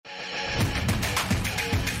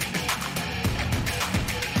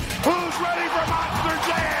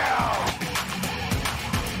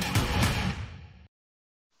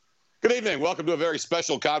evening. Welcome to a very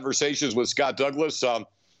special Conversations with Scott Douglas.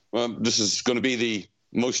 This is going to be the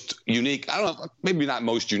most unique, I don't know, maybe not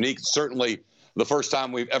most unique, certainly the first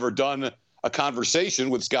time we've ever done a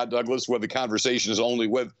conversation with Scott Douglas where the conversation is only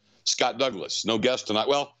with Scott Douglas. No guest tonight.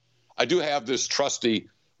 Well, I do have this trusty,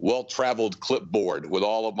 well-traveled clipboard with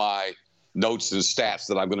all of my notes and stats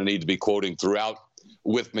that I'm going to need to be quoting throughout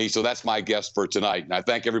with me. So that's my guest for tonight. And I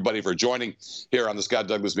thank everybody for joining here on the Scott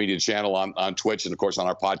Douglas Media channel on Twitch and, of course, on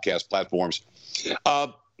our podcast platforms.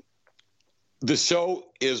 The show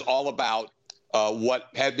is all about what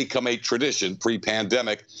had become a tradition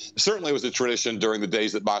pre-pandemic. Certainly it was a tradition during the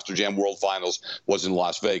days that Monster Jam World Finals was in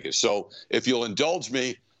Las Vegas. So if you'll indulge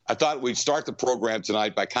me, I thought we'd start the program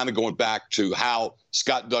tonight by kind of going back to how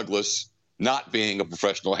Scott Douglas, not being a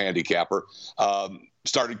professional handicapper,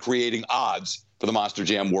 started creating odds for the Monster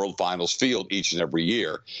Jam World Finals field each and every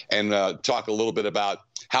year, and talk a little bit about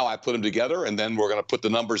how I put them together, and then we're going to put the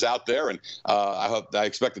numbers out there. And I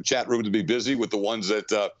expect the chat room to be busy with the ones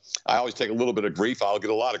that I always take a little bit of grief. I'll get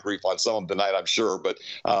a lot of grief on some of them tonight, I'm sure, but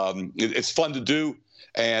it's fun to do.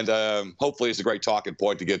 And hopefully it's a great talking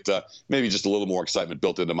point to get maybe just a little more excitement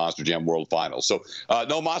built into Monster Jam World Finals. So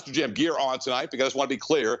no Monster Jam gear on tonight, because I just want to be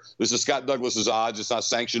clear. This is Scott Douglas's odds. It's not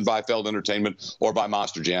sanctioned by Feld Entertainment or by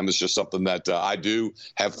Monster Jam. It's just something that I do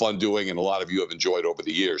have fun doing, and a lot of you have enjoyed over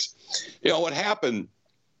the years. You know, what happened,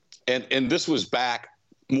 and this was back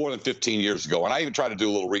more than 15 years ago, and I even tried to do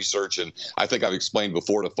a little research, and I think I've explained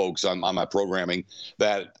before to folks on my programming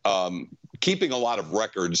that keeping a lot of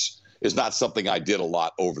records is not something I did a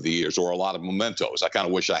lot over the years, or a lot of mementos. I kind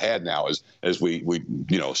of wish I had now, as we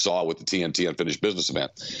saw with the TNT Unfinished Business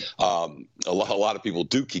event. A lot of people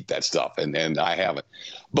do keep that stuff, and I haven't.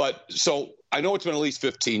 But so I know it's been at least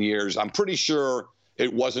 15 years. I'm pretty sure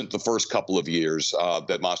it wasn't the first couple of years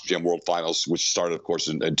that Monster Jam World Finals, which started, of course,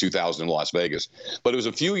 in 2000 in Las Vegas. But it was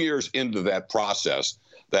a few years into that process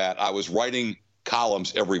that I was writing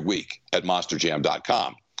columns every week at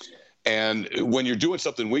monsterjam.com. And when you're doing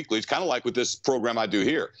something weekly, it's kind of like with this program I do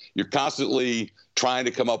here. You're constantly trying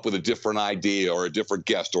to come up with a different idea or a different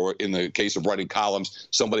guest, or in the case of writing columns,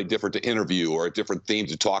 somebody different to interview or a different theme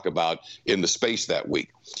to talk about in the space that week.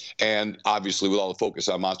 And obviously with all the focus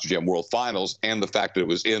on Monster Jam World Finals and the fact that it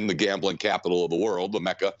was in the gambling capital of the world, the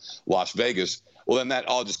Mecca, Las Vegas, well, then that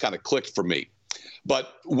all just kind of clicked for me.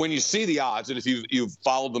 But when you see the odds, and if you've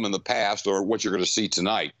followed them in the past, or what you're going to see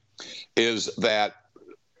tonight, is that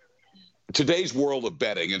today's world of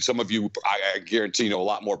betting, and some of you, I guarantee, know a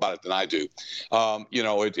lot more about it than I do.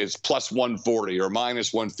 It's plus 140 or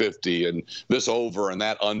minus 150, and this over and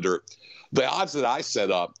that under. The odds that I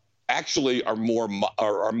set up actually are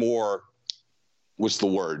more, what's the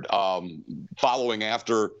word? Following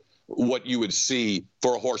after what you would see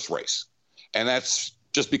for a horse race, and that's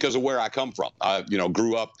just because of where I come from. I,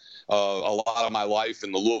 grew up a lot of my life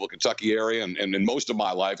in the Louisville, Kentucky area, and most of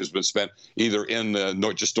my life has been spent either in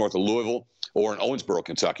just north of Louisville or in Owensboro,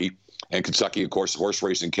 Kentucky. And Kentucky, of course, horse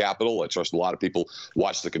racing capital. I trust a lot of people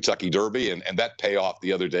watch the Kentucky Derby, and that payoff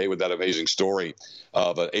the other day with that amazing story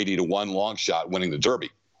of an 80-1 long shot winning the Derby.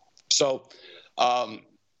 So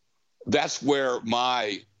that's where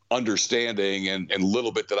my understanding and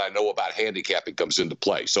little bit that I know about handicapping comes into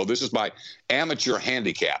play. So this is my amateur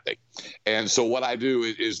handicapping. And so what I do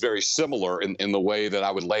is very similar in the way that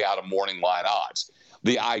I would lay out a morning line odds.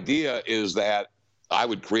 The idea is that I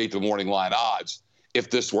would create the morning line odds if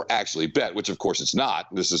this were actually bet, which of course it's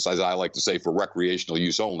not. This is, as I like to say, for recreational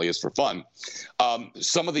use only. It's for fun.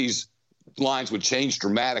 Some of these lines would change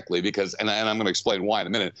dramatically because, and I'm going to explain why in a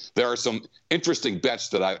minute, there are some interesting bets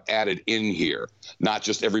that I've added in here, not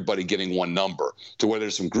just everybody getting one number, to where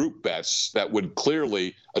there's some group bets that would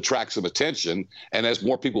clearly attract some attention. And as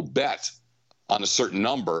more people bet on a certain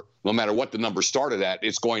number, no matter what the number started at,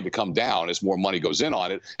 it's going to come down as more money goes in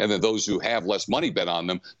on it. And then those who have less money bet on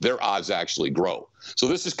them, their odds actually grow. So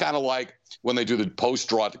this is kind of like when they do the post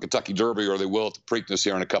draw at the Kentucky Derby, or they will at the Preakness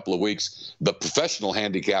here in a couple of weeks. The professional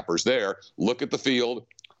handicappers there look at the field,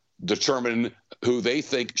 determine who they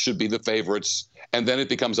think should be the favorites, and then it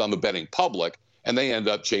becomes on the betting public, and they end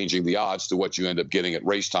up changing the odds to what you end up getting at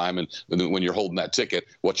race time, and when you're holding that ticket,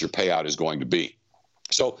 what your payout is going to be.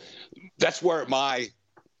 So that's where my,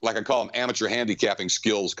 like I call them, amateur handicapping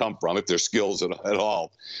skills come from, if they're skills at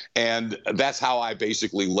all. And that's how I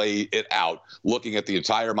basically lay it out, looking at the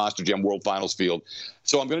entire Monster Jam World Finals field.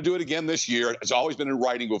 So I'm going to do it again this year. It's always been in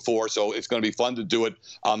writing before, so it's going to be fun to do it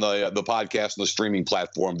on the podcast and the streaming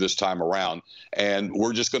platform this time around. And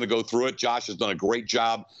we're just going to go through it. Josh has done a great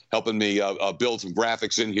job helping me build some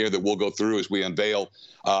graphics in here that we'll go through as we unveil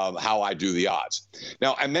how I do the odds.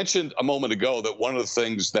 Now, I mentioned a moment ago that one of the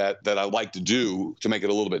things that I like to do to make it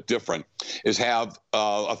a little bit different, is have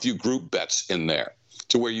a few group bets in there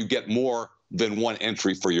to where you get more than one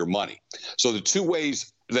entry for your money. So the two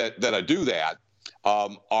ways that I do that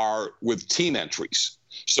are with team entries.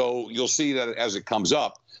 So you'll see that as it comes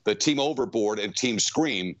up, the Team Overboard and Team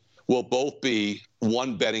Scream will both be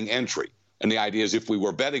one betting entry. And the idea is if we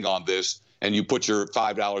were betting on this and you put your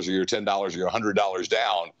 $5 or your $10 or your $100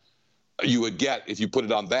 down, you would get, if you put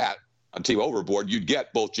it on that, on Team Overboard, you'd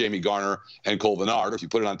get both Jamie Garner and Cole Vennard. Or if you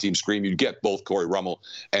put it on Team Scream, you'd get both Corey Rummel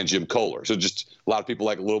and Jim Kohler. So just a lot of people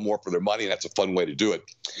like a little more for their money, and that's a fun way to do it.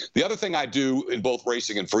 The other thing I do in both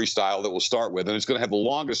racing and freestyle that we'll start with, and it's going to have the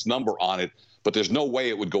longest number on it, but there's no way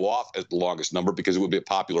it would go off as the longest number because it would be a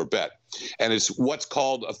popular bet. And it's what's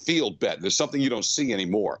called a field bet. There's something you don't see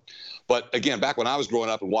anymore. But again, back when I was growing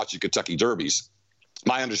up and watching Kentucky Derbies,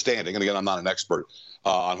 my understanding, and again, I'm not an expert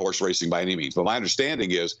on horse racing by any means, but my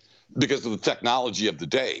understanding is because of the technology of the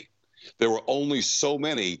day, there were only so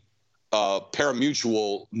many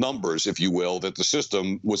parimutuel numbers, if you will, that the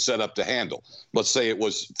system was set up to handle. Let's say it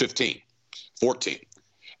was 15, 14.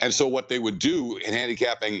 And so what they would do in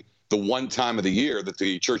handicapping the one time of the year that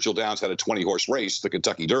the Churchill Downs had a 20-horse race, the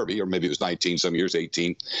Kentucky Derby, or maybe it was 19, some years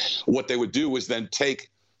 18, what they would do was then take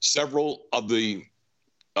several of the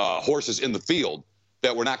horses in the field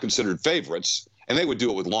that were not considered favorites, and they would do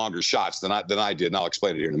it with longer shots than I did, and I'll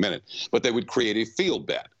explain it here in a minute. But they would create a field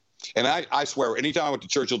bet. And I swear, anytime I went to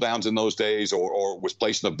Churchill Downs in those days or was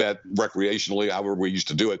placing a bet recreationally, however we used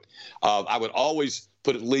to do it, I would always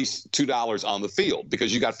put at least $2 on the field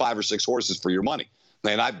because you got 5 or 6 horses for your money.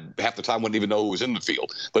 And I half the time wouldn't even know who was in the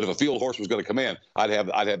field. But if a field horse was going to come in, I'd have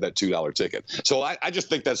that $2 ticket. So I just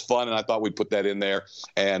think that's fun, and I thought we'd put that in there,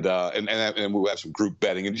 and we'll have some group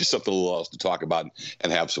betting and just something a little else to talk about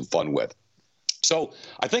and have some fun with. So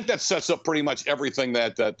I think that sets up pretty much everything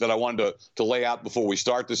that I wanted to lay out before we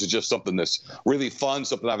start. This is just something that's really fun,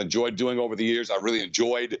 something I've enjoyed doing over the years. I really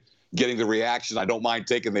enjoyed getting the reaction. I don't mind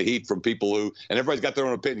taking the heat from people and everybody's got their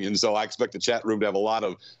own opinion. So I expect the chat room to have a lot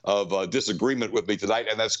of disagreement with me tonight,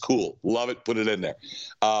 and that's cool. Love it. Put it in there.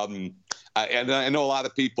 And I know a lot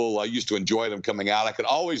of people used to enjoy them coming out. I could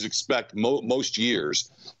always expect most years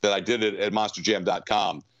that I did it at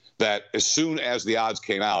monsterjam.com that as soon as the odds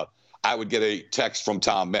came out, I would get a text from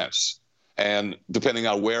Tom Mentz. And depending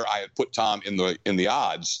on where I had put Tom in the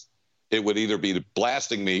odds, it would either be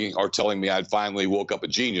blasting me or telling me I'd finally woke up a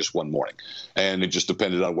genius one morning. And it just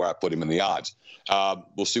depended on where I put him in the odds.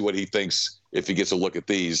 We'll see what he thinks if he gets a look at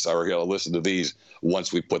these or he'll listen to these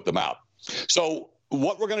once we put them out. So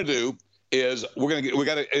what we're going to do is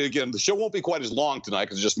again, the show won't be quite as long tonight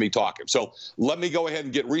because it's just me talking. So let me go ahead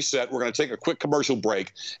and get reset. We're going to take a quick commercial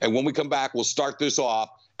break. And when we come back, we'll start this off,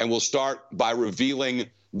 and we'll start by revealing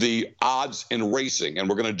the odds in racing, and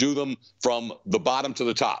we're going to do them from the bottom to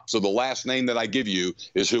the top. So the last name that I give you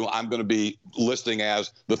is who I'm going to be listing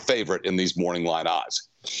as the favorite in these morning line odds.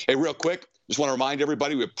 Hey, real quick, just want to remind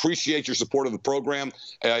everybody, we appreciate your support of the program.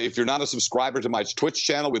 If you're not a subscriber to my Twitch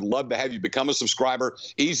channel, we'd love to have you become a subscriber.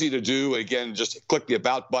 Easy to do. Again, just click the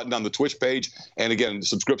About button on the Twitch page. And again, the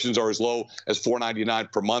subscriptions are as low as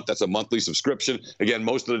 $4.99 per month. That's a monthly subscription. Again,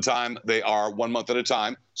 most of the time, they are 1 month at a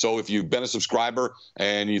time. So if you've been a subscriber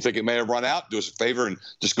and you think it may have run out, do us a favor and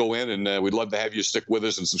just go in, and we'd love to have you stick with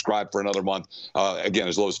us and subscribe for another month. Again,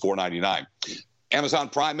 as low as $4.99. Amazon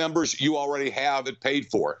Prime members, you already have it paid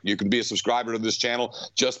for. You can be a subscriber to this channel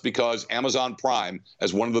just because Amazon Prime,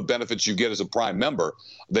 as one of the benefits you get as a Prime member,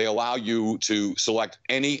 they allow you to select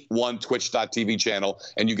any one Twitch.tv channel,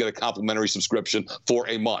 and you get a complimentary subscription for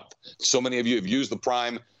a month. So many of you have used the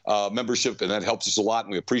Prime membership, and that helps us a lot,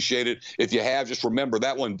 and we appreciate it. If you have, just remember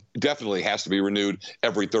that one definitely has to be renewed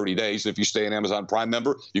every 30 days. If you stay an Amazon Prime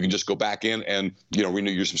member, you can just go back in and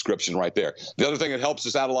renew your subscription right there. The other thing that helps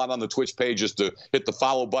us out a lot on the Twitch page is to hit the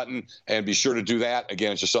follow button, and be sure to do that.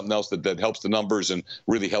 Again, it's just something else that helps the numbers and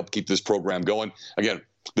really help keep this program going. Again,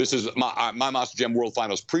 this is my Monster Jam World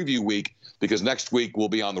Finals preview week, because next week we'll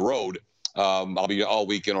be on the road. I'll be all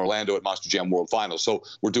week in Orlando at Monster Jam World Finals. So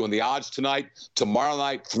we're doing the odds tonight. Tomorrow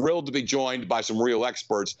night, thrilled to be joined by some real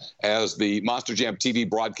experts as the Monster Jam TV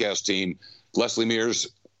broadcast team, Leslie Mears,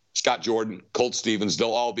 Scott Jordan, Colt Stevens,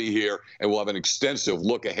 they'll all be here, and we'll have an extensive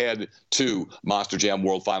look ahead to Monster Jam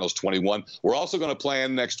World Finals 21. We're also going to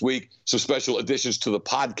plan next week some special additions to the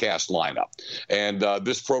podcast lineup. And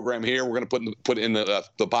this program here, we're going to put in the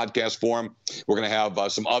podcast form. We're going to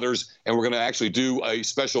have some others, and we're going to actually do a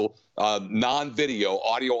special non-video,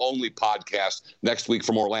 audio-only podcast next week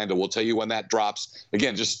from Orlando. We'll tell you when that drops.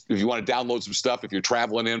 Again, just if you want to download some stuff, if you're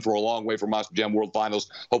traveling in for a long way from Monster Jam World Finals,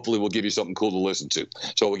 hopefully we'll give you something cool to listen to.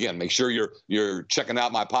 So again, make sure you're checking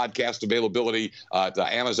out my podcast availability at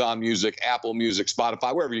Amazon Music, Apple Music,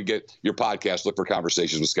 Spotify, wherever you get your podcast. Look for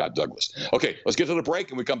Conversations with Scott Douglas. Okay, let's get to the break,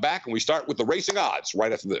 and we come back and we start with the racing odds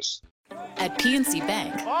right after this. At PNC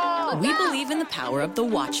Bank, we believe in the power of the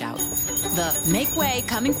watch out. The make way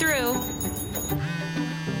coming through.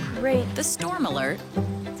 Great. The storm alert.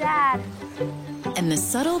 Dad. And the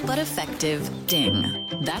subtle but effective ding.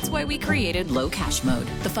 That's why we created Low Cash Mode,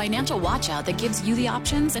 the financial watch out that gives you the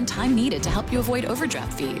options and time needed to help you avoid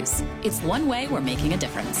overdraft fees. It's one way we're making a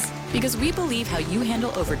difference. Because we believe how you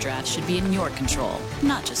handle overdrafts should be in your control,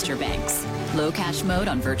 not just your bank's. Low Cash Mode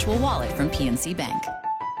on Virtual Wallet from PNC Bank.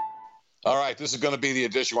 All right, this is going to be the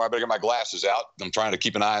edition where I better get my glasses out. I'm trying to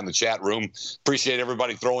keep an eye on the chat room. Appreciate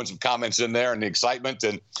everybody throwing some comments in there and the excitement.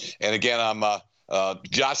 And again,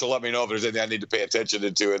 Josh will let me know if there's anything I need to pay attention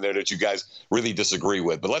to in there that you guys really disagree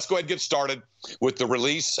with. But let's go ahead and get started with the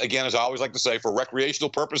release. Again, as I always like to say, for recreational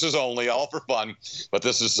purposes only, all for fun. But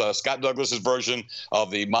this is Scott Douglas's version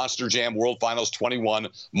of the Monster Jam World Finals 21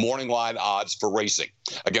 morning line odds for racing.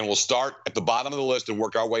 Again, we'll start at the bottom of the list and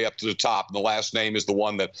work our way up to the top. And the last name is the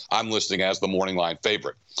one that I'm listing as the morning line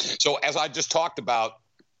favorite. So as I just talked about,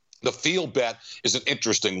 the field bet is an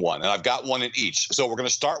interesting one, and I've got one in each. So we're going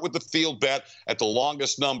to start with the field bet at the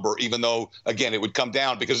longest number, even though, again, it would come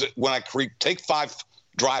down because when I take 5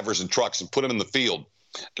 drivers and trucks and put them in the field,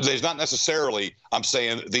 there's not necessarily, I'm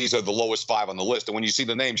saying these are the lowest 5 on the list. And when you see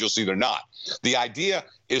the names, you'll see they're not. The idea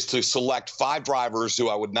is to select 5 drivers who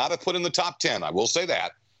I would not have put in the top 10. I will say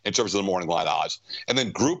that in terms of the morning line odds, and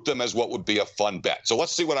then group them as what would be a fun bet. So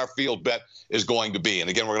let's see what our field bet is going to be.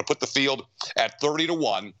 And again, we're going to put the field at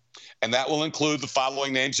 30-1. And that will include the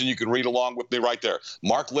following names, and you can read along with me right there.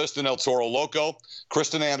 Mark Liston, El Toro Loco,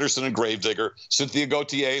 Kristen Anderson and Gravedigger, Cynthia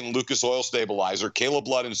Gautier and Lucas Oil Stabilizer, Caleb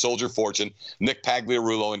Blood and Soldier Fortune, Nick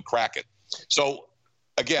Pagliarulo and Kraken. So,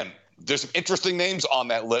 again, there's some interesting names on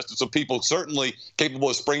that list, and some people certainly capable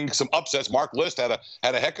of springing some upsets. Mark List had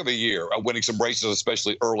a heck of a year, winning some races,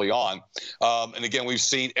 especially early on. And again, we've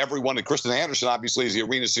seen everyone. And Kristen Anderson, obviously, is the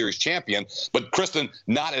Arena Series champion, but Kristen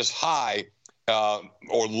not as high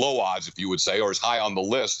or low odds, if you would say, or as high on the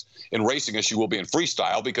list in racing as she will be in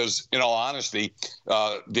freestyle, because in all honesty,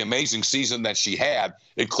 the amazing season that she had,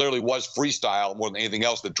 it clearly was freestyle more than anything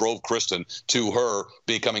else that drove Kristen to her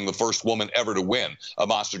becoming the first woman ever to win a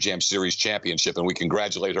Monster Jam Series championship, and we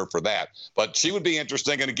congratulate her for that. But she would be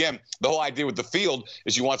interesting, and again, the whole idea with the field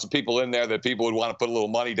is you want some people in there that people would want to put a little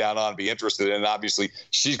money down on and be interested in. And obviously,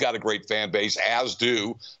 she's got a great fan base, as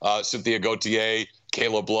do Cynthia Gautier,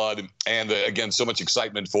 Caleb Blood, and again, so much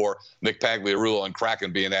excitement for Nick Pagliarulo and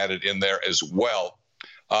Kraken being added in there as well.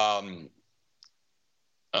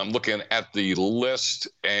 I'm looking at the list,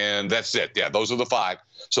 and that's it. Yeah, those are the 5.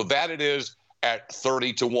 So that it is at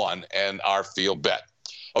 30-1 and our field bet.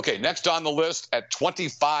 Okay, next on the list at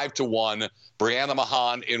 25-1, Brianna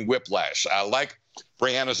Mahan in Whiplash. I like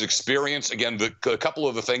Brianna's experience. Again, a couple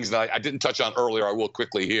of the things that I didn't touch on earlier, I will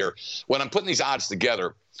quickly here. When I'm putting these odds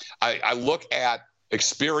together, I look at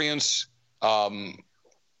experience and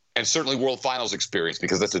certainly World Finals experience,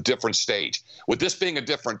 because that's a different stage. With this being a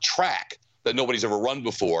different track that nobody's ever run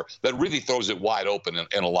before, that really throws it wide open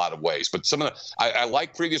in a lot of ways. But I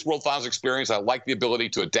like previous World Finals experience. I like the ability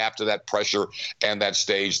to adapt to that pressure and that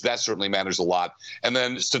stage. That certainly matters a lot. And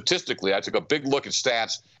then statistically, I took a big look at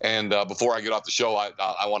stats. And before I get off the show,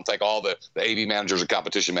 I want to thank all the AV managers and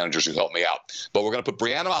competition managers who helped me out. But we're going to put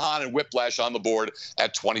Brianna Mahan and Whiplash on the board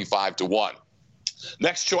at 25-1.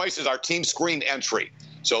 Next choice is our team screen entry.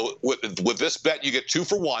 So with this bet, you get 2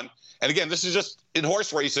 for 1. And again, this is just in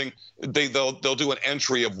horse racing. They'll do an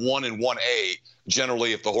entry of 1 and 1A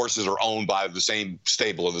generally if the horses are owned by the same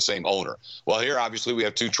stable or the same owner. Well, here obviously we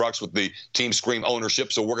have 2 trucks with the team screen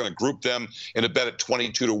ownership, so we're going to group them in a bet at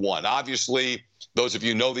 22-1. Obviously, those of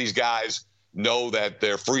you who know these guys know that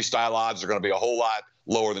their freestyle odds are going to be a whole lot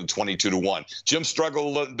lower than 22-1. Jim struggled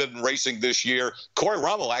a little bit in racing this year. Corey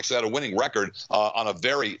Rummel actually had a winning record on a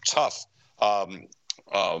very tough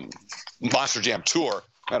Monster Jam tour.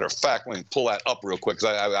 Matter of fact, let me pull that up real quick,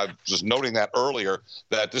 because I was just noting that earlier,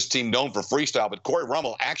 that this team known for freestyle, but Corey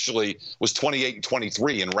Rummel actually was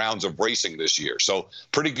 28-23 in rounds of racing this year. So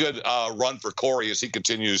pretty good run for Corey as he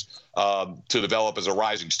continues to develop as a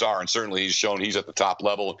rising star. And certainly he's shown he's at the top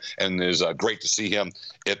level, and is great to see him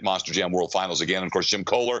at Monster Jam World Finals again. And of course, Jim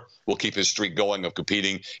Kohler will keep his streak going of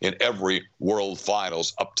competing in every World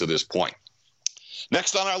Finals up to this point.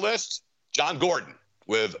 Next on our list, John Gordon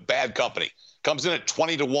with Bad Company. comes in at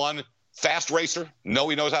 20-1. Fast racer. No,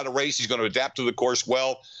 he knows how to race. He's going to adapt to the course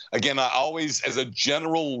well. Again, I always, as a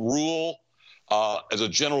general rule,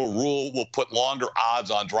 we'll put longer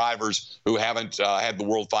odds on drivers who haven't had the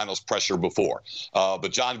World Finals pressure before.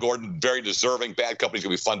 But John Gordon, very deserving. Bad Company's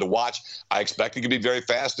going to be fun to watch. I expect he could be very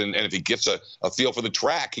fast, and if he gets a feel for the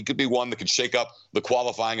track, he could be one that could shake up the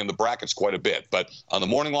qualifying and the brackets quite a bit. But on the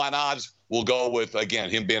morning line odds, we'll go with, again,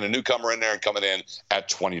 him being a newcomer in there and coming in at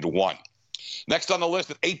 20-1. Next on the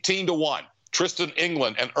list at 18-1, Tristan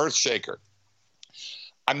England and Earthshaker.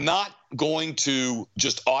 I'm not going to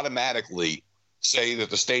just automatically say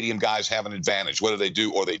that the stadium guys have an advantage, whether they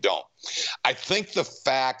do or they don't. I think the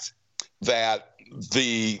fact that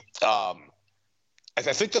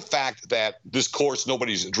this course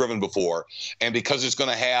nobody's driven before, and because it's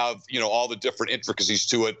going to have all the different intricacies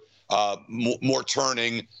to it, more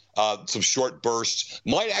turning, some short bursts,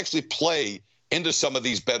 might actually play into some of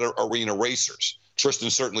these better arena racers. Tristan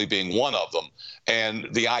certainly being one of them. And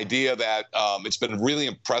the idea that it's been really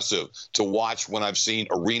impressive to watch when I've seen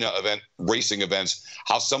arena racing events,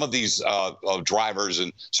 how some of these drivers,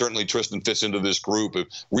 and certainly Tristan fits into this group, have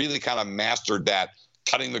really kind of mastered that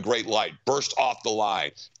cutting the great light, burst off the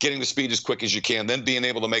line, getting the speed as quick as you can, then being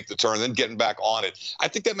able to make the turn, then getting back on it. I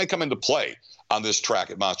think that may come into play on this track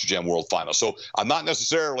at Monster Jam World Finals. So I'm not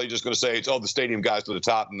necessarily just going to say it's, the stadium guys to the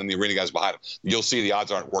top and then the arena guys behind them. You'll see the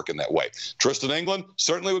odds aren't working that way. Tristan England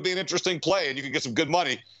certainly would be an interesting play, and you can get some good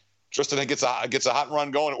money. Tristan gets a hot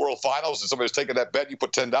run going at World Finals, and somebody's taking that bet. You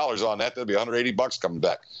put $10 on that, that'd be $180 coming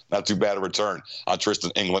back. Not too bad a return on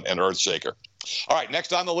Tristan England and Earthshaker. All right,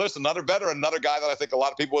 next on the list, another guy that I think a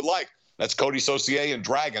lot of people would like. That's Cody Saucier and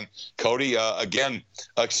Dragon. Cody, again,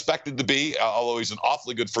 expected to be, although he's an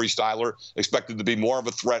awfully good freestyler, expected to be more of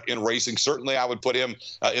a threat in racing. Certainly, I would put him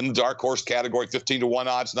in the dark horse category. 15-1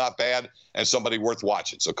 odds, not bad, and somebody worth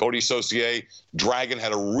watching. So Cody Saucier, Dragon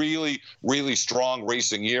had a really, really strong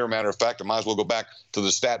racing year. Matter of fact, I might as well go back to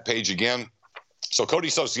the stat page again. So Cody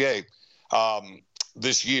Saucier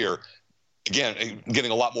this year, again,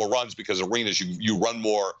 getting a lot more runs because arenas, you run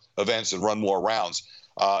more events and run more rounds.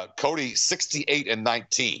 Cody,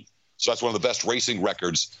 68-19. So that's one of the best racing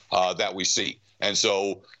records that we see. And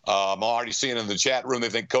so I'm already seeing in the chat room, they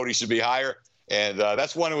think Cody should be higher. And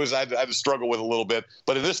that's one I had to struggle with a little bit.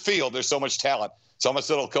 But in this field, there's so much talent. So I'm going to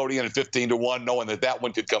settle Cody in at 15-1, knowing that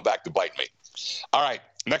one could come back to bite me. All right,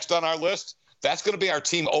 next on our list, that's going to be our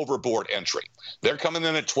Team Overboard entry. They're coming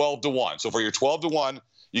in at 12-1. So for your 12-1,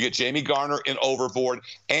 you get Jamie Garner in Overboard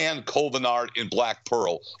and Cole Vennard in Black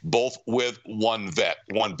Pearl, both with one bet.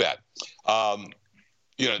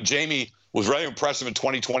 Jamie was very impressive in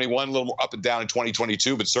 2021, a little more up and down in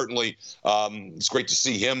 2022, but certainly it's great to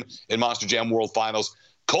see him in Monster Jam World Finals.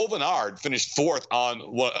 Cole Vennard finished fourth on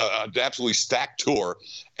an absolutely stacked tour,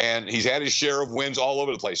 and he's had his share of wins all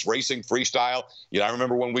over the place, racing, freestyle. I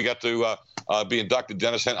remember when we got to be inducted,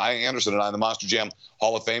 Dennis Anderson and I, in the Monster Jam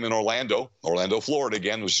Hall of Fame in Orlando, Florida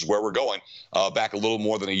again, which is where we're going, back a little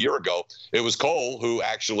more than a year ago. It was Cole who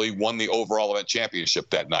actually won the overall event championship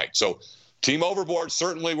that night. So Team Overboard,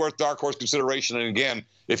 certainly worth dark horse consideration. And again,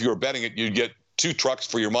 if you were betting it, you'd get 2 trucks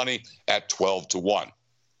for your money at 12-1.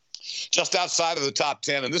 Just outside of the top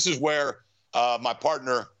 10, and this is where my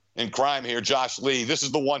partner in crime here, Josh Lee, this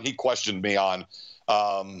is the one he questioned me on,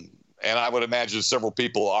 and I would imagine several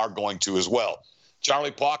people are going to as well.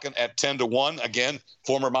 Charlie Pauken at 10-1, again,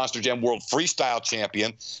 former Monster Jam World Freestyle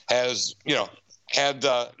champion, has had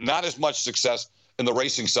not as much success in the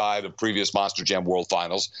racing side of previous Monster Jam World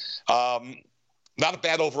Finals. Not a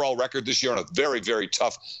bad overall record this year on a very, very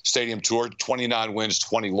tough stadium tour, 29 wins,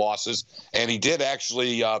 20 losses. And he did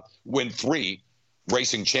actually win 3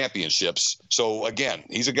 racing championships. So, again,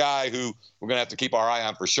 he's a guy who we're going to have to keep our eye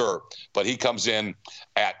on for sure. But he comes in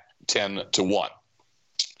at 10-1.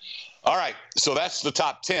 All right, so that's the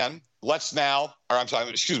top 10.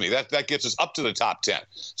 That gets us up to the top 10.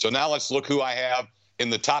 So now let's look who I have in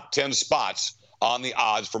the top 10 spots on the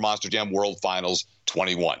odds for Monster Jam World Finals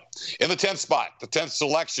 21. In the 10th spot, the 10th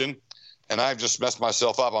selection, and I've just messed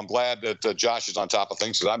myself up. I'm glad that Josh is on top of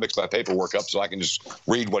things because I mixed my paperwork up so I can just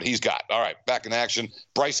read what he's got. All right, back in action.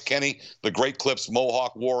 Bryce Kenny, the Great Clips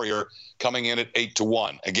Mohawk Warrior, coming in at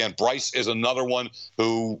 8-1. Again, Bryce is another one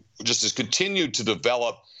who just has continued to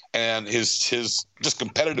develop, and his just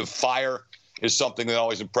competitive fire is something that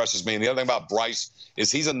always impresses me. And the other thing about Bryce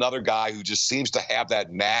is he's another guy who just seems to have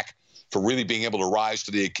that knack for really being able to rise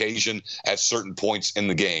to the occasion at certain points in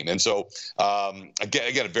the game. And so,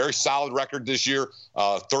 again, a very solid record this year,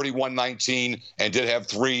 31-19, and did have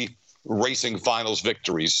 3 racing finals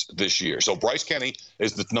victories this year. So Bryce Kenny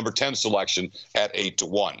is the number 10 selection at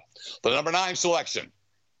 8-1. The number 9 selection,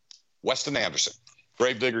 Weston Anderson.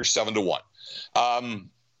 Gravedigger 7-1.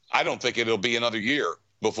 I don't think it'll be another year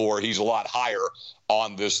before he's a lot higher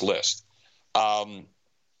on this list. The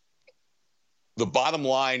bottom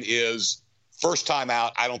line is, first time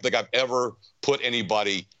out, I don't think I've ever put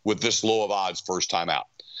anybody with this low of odds first time out.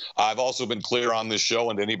 I've also been clear on this show,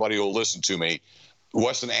 and anybody who will listen to me,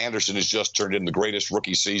 Weston Anderson has just turned in the greatest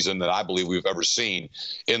rookie season that I believe we've ever seen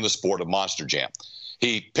in the sport of Monster Jam.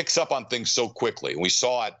 He picks up on things so quickly. We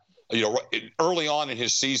saw it, early on in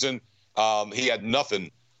his season. He had nothing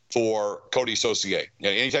for Cody Saucier.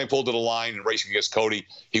 Anytime he pulled to the line and racing against Cody,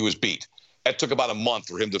 he was beat. It took about a month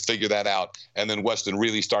for him to figure that out, and then Weston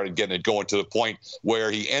really started getting it going to the point where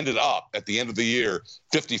he ended up at the end of the year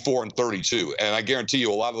 54-32. And I guarantee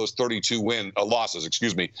you, a lot of those 32 losses,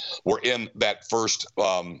 were in that first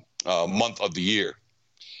month of the year,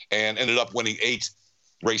 and ended up winning 8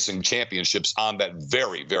 racing championships on that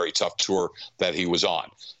very, very tough tour that he was on.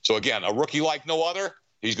 So again, a rookie like no other.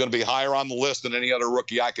 He's going to be higher on the list than any other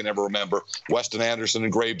rookie I can ever remember. Weston Anderson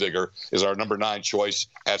and Gravedigger is our number 9 choice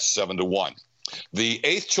at 7-1. The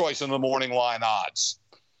 8th choice in the morning line odds.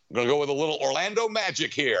 I'm going to go with a little Orlando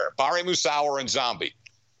Magic here. Bari Musauer and Zombie.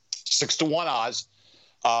 6-1 odds.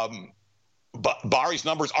 But Bari's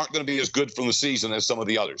numbers aren't going to be as good from the season as some of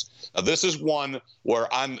the others. Now, this is one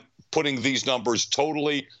where I'm putting these numbers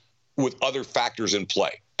totally with other factors in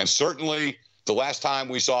play. And certainly the last time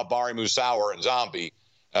we saw Bari Musauer and Zombie,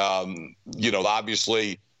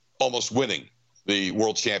 obviously almost winning the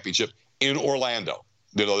world championship in Orlando,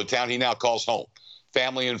 the town he now calls home,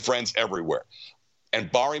 family and friends everywhere. And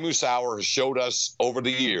Bari Musauer has showed us over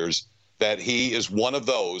the years that he is one of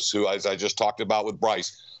those who, as I just talked about with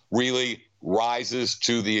Bryce, really rises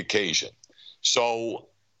to the occasion. So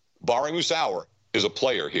Bari Musauer is a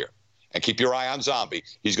player here. And keep your eye on Zombie.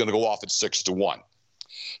 He's going to go off at 6-1.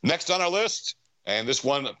 Next on our list, and this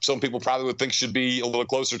one some people probably would think should be a little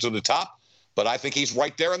closer to the top, but I think he's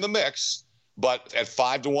right there in the mix. But at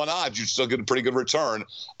 5-1 odds, you still get a pretty good return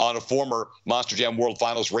on a former Monster Jam World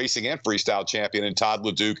Finals racing and freestyle champion in Todd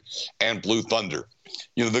LeDuc and Blue Thunder.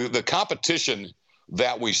 The competition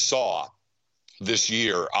that we saw this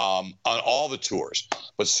year on all the tours,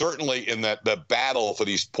 but certainly in the battle for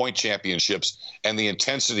these point championships and the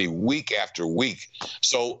intensity week after week.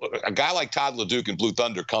 So a guy like Todd LeDuc and Blue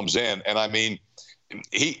Thunder comes in, and I mean,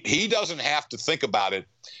 he doesn't have to think about it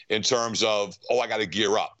in terms of, I got to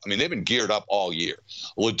gear up. I mean, they've been geared up all year.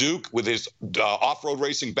 LeDuc, with his off-road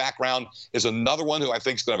racing background, is another one who I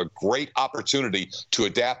think is going to have a great opportunity to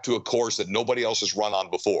adapt to a course that nobody else has run on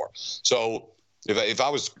before. So if I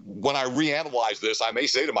was, when I reanalyze this, I may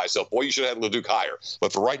say to myself, boy, you should have had LeDuc higher.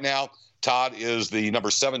 But for right now, Todd is the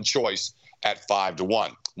number 7 choice at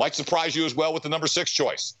 5-1. Might surprise you as well with the number 6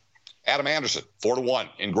 choice. Adam Anderson, 4-1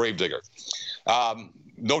 in Gravedigger.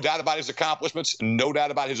 No doubt about his accomplishments. No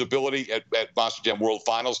doubt about his ability at Monster Jam World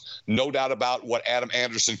Finals. No doubt about what Adam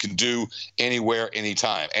Anderson can do anywhere,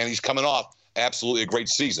 anytime. And he's coming off absolutely a great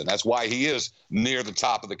season. That's why he is near the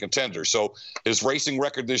top of the contender. So his racing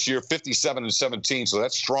record this year, 57-17. So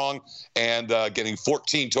that's strong, and getting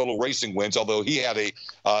 14 total racing wins, although he had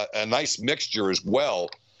a nice mixture as well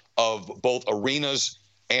of both arenas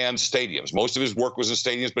and stadiums. Most of his work was in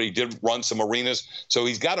stadiums, but he did run some arenas. So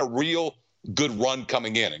he's got a real good run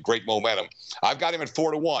coming in and great momentum. I've got him at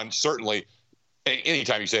 4-1, certainly.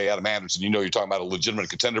 Anytime you say Adam Anderson, you're talking about a legitimate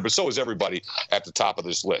contender, but so is everybody at the top of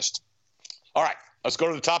this list. All right, let's go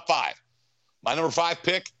to the top 5. My number 5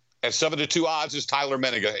 pick at 7-2 odds is Tyler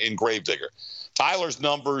Menninga in Gravedigger. Tyler's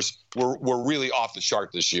numbers were really off the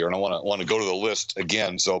chart this year, and I want to go to the list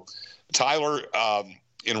again. So Tyler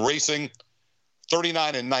in racing,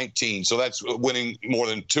 39-19, so that's winning more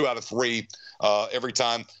than 2 out of 3 every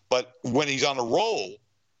time. But when he's on a roll,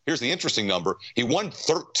 here's the interesting number: he won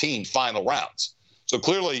 13 final rounds. So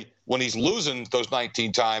clearly, when he's losing those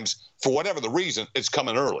 19 times, for whatever the reason, it's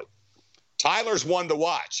coming early. Tyler's one to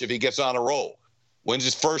watch if he gets on a roll. Wins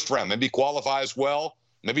his first round, maybe qualifies well,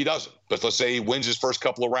 maybe he doesn't. But let's say he wins his first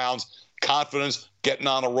couple of rounds, confidence, getting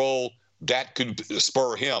on a roll, that could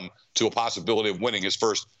spur him to a possibility of winning his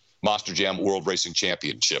first Monster Jam World Racing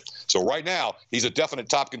Championship. So right now, he's a definite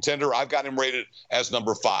top contender. I've got him rated as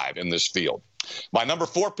number 5 in this field. My number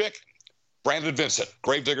 4 pick, Brandon Vincent,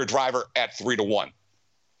 Gravedigger driver at 3-1.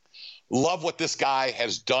 Love what this guy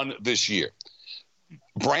has done this year.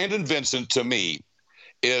 Brandon Vincent, to me,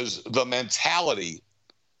 is the mentality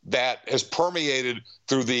that has permeated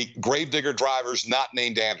through the Gravedigger drivers not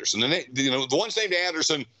named Anderson. And the ones named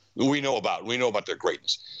Anderson, we know about. We know about their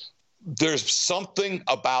greatness. There's something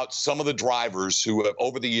about some of the drivers who have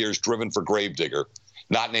over the years driven for Gravedigger,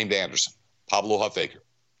 not named Anderson. Pablo Huffaker,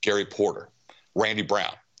 Gary Porter, Randy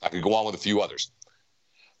Brown. I could go on with a few others.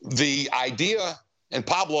 The idea, and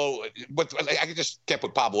Pablo, but I just can't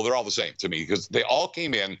put Pablo, they're all the same to me because they all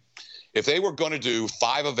came in. If they were going to do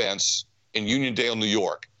 5 events in Uniondale, New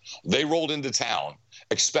York, they rolled into town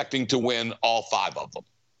expecting to win all 5 of them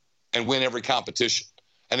and win every competition.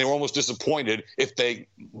 And they were almost disappointed if they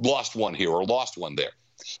lost one here or lost one there.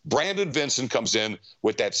 Brandon Vincent comes in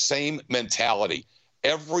with that same mentality.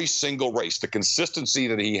 Every single race, the consistency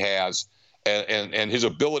that he has and his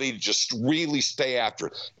ability to just really stay after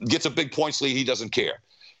it. Gets a big points lead, he doesn't care.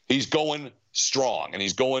 He's going strong, and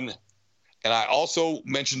he's going – and I also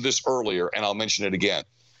mentioned this earlier, and I'll mention it again.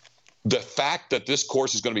 The fact that this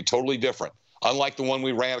course is going to be totally different, unlike the one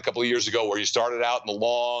we ran a couple of years ago where you started out in the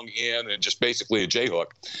long in and just basically a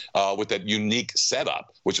J-hook with that unique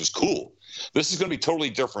setup, which was cool. This is going to be totally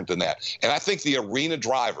different than that. And I think the arena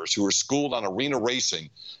drivers who are schooled on arena racing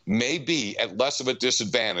may be at less of a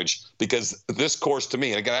disadvantage because this course to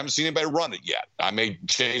me, and again, I haven't seen anybody run it yet. I may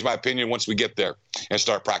change my opinion once we get there and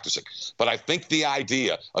start practicing. But I think the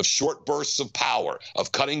idea of short bursts of power,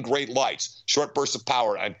 of cutting great lights, short bursts of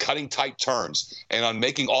power and cutting tight turns, and on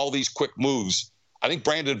making all these quick moves, I think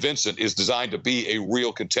Brandon Vincent is designed to be a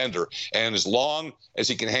real contender. And as long as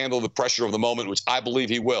he can handle the pressure of the moment, which I believe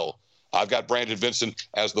he will, I've got Brandon Vincent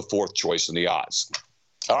as the 4th choice in the odds.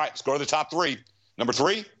 All right, let's go to the top 3. Number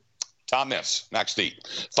 3, Tom Meents, Max Steed,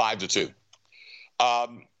 5-2.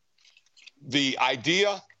 The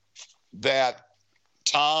idea that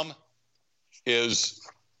Tom is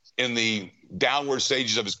in the downward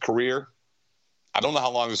stages of his career, I don't know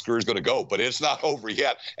how long his career is going to go, but it's not over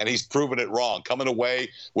yet, and he's proven it wrong. Coming away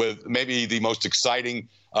with maybe the most exciting,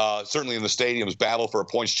 certainly in the stadium's battle for a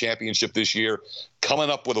points championship this year, coming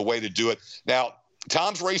up with a way to do it. Now,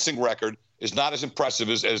 Tom's racing record is not as impressive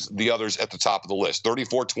as the others at the top of the list,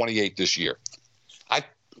 34-28 this year.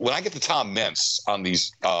 When I get to Tom Meents on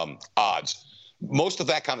these odds, most of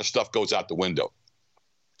that kind of stuff goes out the window.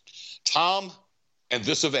 Tom and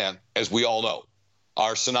this event, as we all know,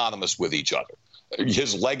 are synonymous with each other.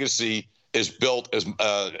 His legacy is built as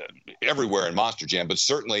everywhere in Monster Jam, but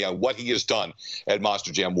certainly on what he has done at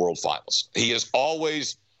Monster Jam World Finals. He has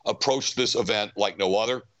always approached this event like no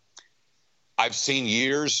other. I've seen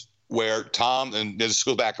years where Tom, and this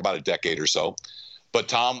goes back about a decade or so, but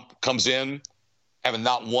Tom comes in having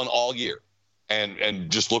not won all year and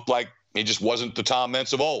just looked like he just wasn't the Tom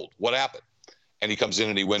Meents of old. What happened? And he comes in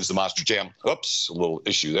and he wins the Monster Jam. Oops, a little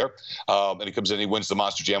issue there. And he comes in and he wins the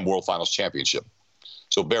Monster Jam World Finals Championship.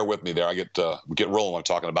 So bear with me there. I get rolling when I'm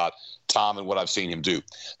talking about Tom and what I've seen him do.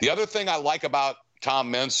 The other thing I like about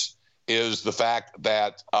Tom Meents is the fact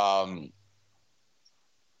that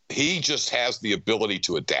he just has the ability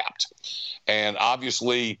to adapt. And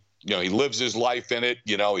obviously, he lives his life in it.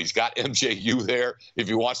 He's got MJU there. If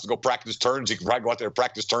he wants to go practice turns, he can probably go out there and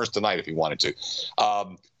practice turns tonight if he wanted to.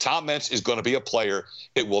 Tom Meents is going to be a player.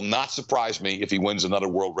 It will not surprise me if he wins another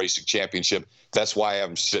World Racing Championship. That's why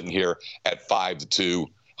I'm sitting here at 5-2.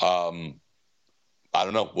 I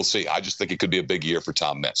don't know. We'll see. I just think it could be a big year for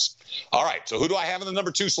Tom Meents. All right. So who do I have in the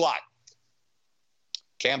number 2 slot?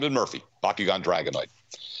 Camden Murphy, Bakugan Dragonoid.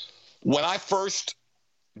 When I first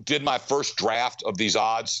did my first draft of these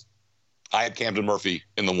odds, I had Camden Murphy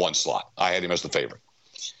in the 1 slot. I had him as the favorite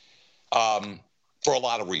for a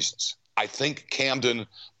lot of reasons. I think Camden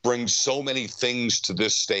brings so many things to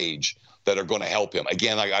this stage that are going to help him.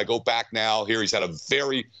 Again, I go back now here. He's had a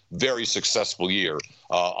very, very successful year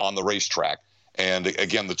on the racetrack. And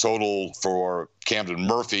again, the total for Camden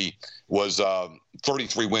Murphy was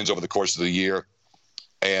 33 wins over the course of the year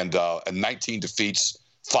and 19 defeats,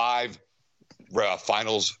 5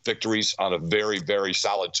 finals victories on a very, very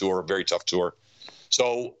solid tour, very tough tour.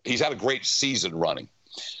 So he's had a great season running.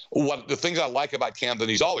 The things I like about Camden,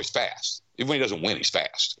 he's always fast. Even when he doesn't win, he's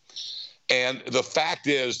fast. And the fact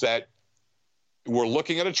is that we're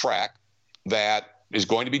looking at a track that is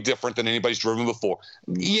going to be different than anybody's driven before.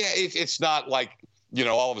 Yeah, it's not like,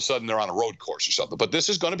 all of a sudden they're on a road course or something, but this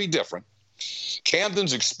is going to be different.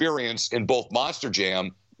 Camden's experience in both Monster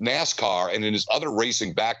Jam, NASCAR, and in his other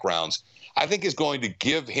racing backgrounds, I think is going to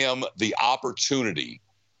give him the opportunity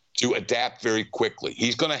to adapt very quickly.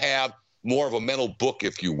 He's going to have more of a mental book,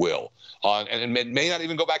 if you will, and it may not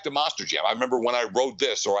even go back to Monster Jam. I remember when I rode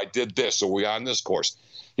this, or I did this, or we on this course.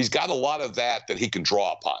 He's got a lot of that he can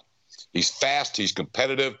draw upon. He's fast, he's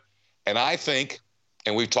competitive, and I think,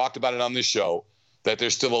 and we've talked about it on this show, that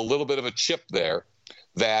there's still a little bit of a chip there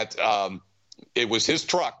that it was his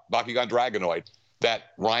truck, Bakugan Dragonoid,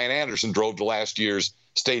 that Ryan Anderson drove to last year's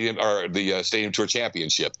Stadium Tour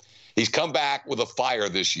Championship. He's come back with a fire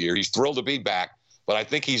this year. He's thrilled to be back, but I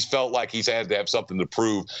think he's felt like he's had to have something to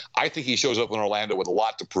prove. I think he shows up in Orlando with a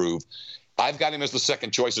lot to prove. I've got him as the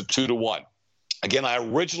second choice at 2-1. Again, I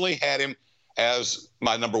originally had him as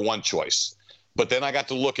my number one choice, but then I got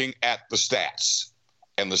to looking at the stats,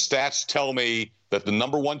 and the stats tell me that the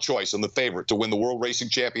number one choice and the favorite to win the World Racing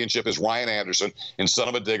Championship is Ryan Anderson in Son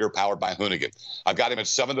of a Digger, powered by Hoonigan. I've got him at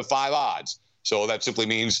 7-5 odds. So that simply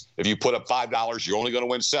means if you put up $5, you're only going to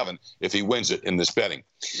win 7 if he wins it in this betting.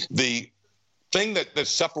 The thing that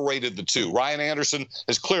separated the two, Ryan Anderson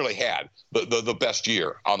has clearly had the best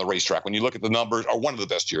year on the racetrack. When you look at the numbers, or one of the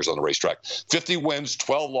best years on the racetrack, 50 wins,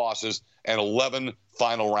 12 losses, and 11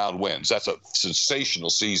 final round wins. That's a sensational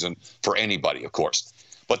season for anybody, of course.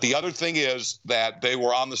 But the other thing is that they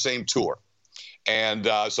were on the same tour. And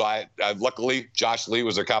so I luckily, Josh Lee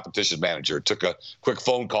was a competition manager. It took a quick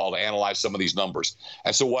phone call to analyze some of these numbers.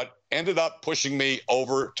 And so what ended up pushing me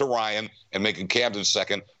over to Ryan and making Camden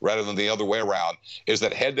second rather than the other way around is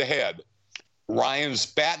that head-to-head, Ryan's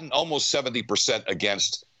batting almost 70%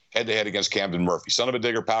 against head-to-head against Camden Murphy. Son of a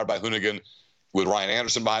Digger, powered by Hoonigan, with Ryan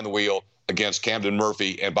Anderson behind the wheel against Camden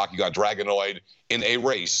Murphy and Bakugan Dragonoid in a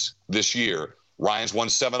race this year. Ryan's won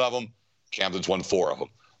 7 of them. Camden's won 4 of them.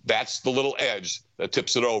 That's the little edge that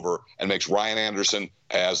tips it over and makes Ryan Anderson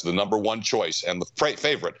as the number one choice and the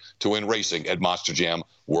favorite to win racing at Monster Jam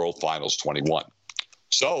World Finals 21.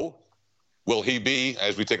 So will he be,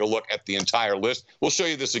 as we take a look at the entire list? We'll show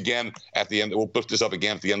you this again at the end. We'll put this up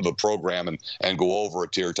again at the end of the program and go over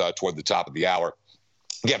it here toward the top of the hour.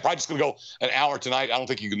 Again, probably just going to go an hour tonight. I don't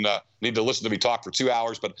think you can need to listen to me talk for 2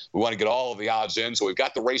 hours, but we want to get all of the odds in. So we've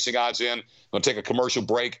got the racing odds in. We're going to take a commercial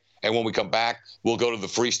break, and when we come back, we'll go to the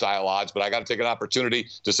freestyle odds. But I got to take an opportunity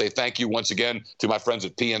to say thank you once again to my friends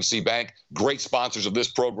at PNC Bank. Great sponsors of this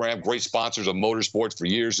program, great sponsors of motorsports for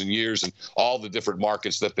years and years and all the different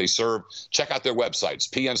markets that they serve. Check out their websites,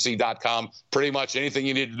 pnc.com. Pretty much anything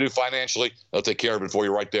you need to do financially, they'll take care of it for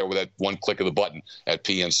you right there with that one click of the button at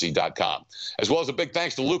pnc.com. As well as a big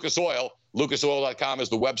thanks to Lucas Oil. LucasOil.com is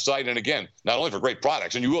the website. And again, not only for great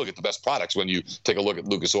products, and you will get the best products when you take a look at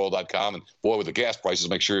LucasOil.com. And boy, with the gas prices,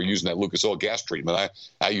 make sure you're using that Lucas Oil gas treatment.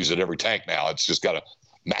 I use it every tank now. It's just got to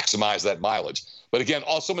maximize that mileage. But again,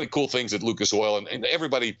 so many cool things at Lucas Oil. And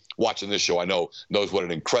everybody watching this show, I know, knows what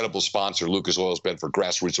an incredible sponsor Lucas Oil has been for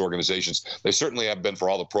grassroots organizations. They certainly have been for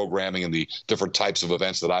all the programming and the different types of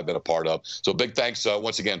events that I've been a part of. So big thanks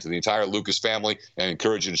once again to the entire Lucas family, and I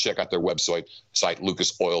encourage you to check out their website,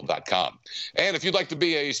 lucasoil.com. And if you'd like to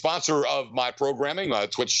be a sponsor of my programming, my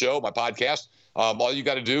Twitch show, my podcast, all you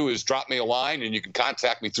got to do is drop me a line, and you can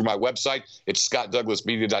contact me through my website. It's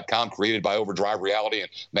scottdouglasmedia.com, created by Overdrive Reality and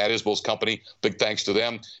Matt Isbell's company. Big thanks to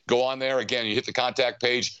them. Go on there. Again, you hit the contact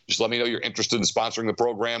page. Just let me know you're interested in sponsoring the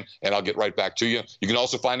program, and I'll get right back to you. You can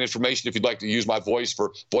also find information if you'd like to use my voice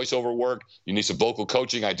for voiceover work. You need some vocal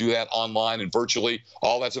coaching. I do that online and virtually.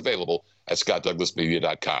 All that's available at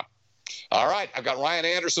scottdouglasmedia.com. All right, I've got Ryan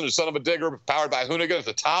Anderson, the Son of a Digger, powered by Hoonigan, at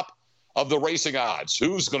the top of the racing odds.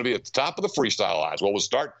 Who's going to be at the top of the freestyle odds? Well, we'll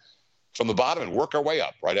start from the bottom and work our way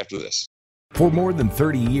up right after this. For more than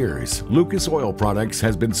 30 years, Lucas Oil Products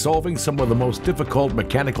has been solving some of the most difficult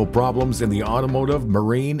mechanical problems in the automotive,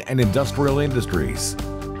 marine, and industrial industries.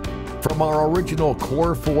 From our original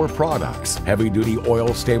Core 4 products, heavy-duty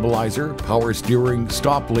oil stabilizer, power steering,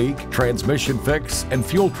 stop leak, transmission fix, and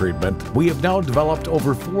fuel treatment, we have now developed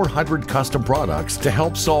over 400 custom products to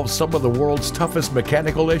help solve some of the world's toughest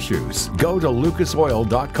mechanical issues. Go to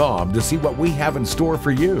lucasoil.com to see what we have in store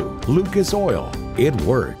for you. Lucas Oil, it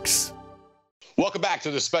works. Welcome back to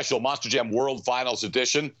the special Monster Jam World Finals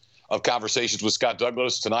edition of Conversations with Scott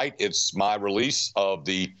Douglas. Tonight, it's my release of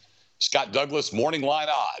the Scott Douglas Morning Line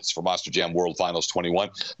Odds for Monster Jam World Finals 21.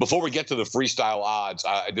 Before we get to the freestyle odds,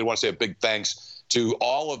 I did want to say a big thanks to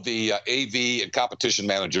all of the AV and competition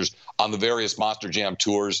managers on the various Monster Jam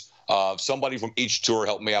tours. Somebody from each tour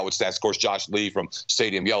helped me out with stats. Of course, Josh Lee from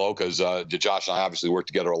Stadium Yellow, because Josh and I obviously worked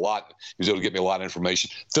together a lot. He was able to get me a lot of information.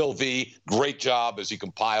 Phil V, great job as he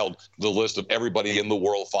compiled the list of everybody in the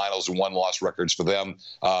World Finals and won-loss records for them.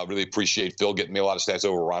 Really appreciate Phil getting me a lot of stats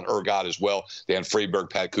over. Ron Ergott as well, Dan Freeberg,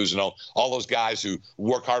 Pat Cousineau, all those guys who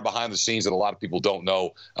work hard behind the scenes that a lot of people don't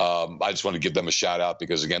know. I just want to give them a shout-out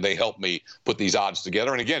because, again, they helped me put these odds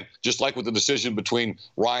together. And, again, just like with the decision between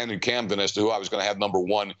Ryan and Camden as to who I was going to have number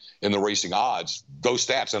one in the racing odds, those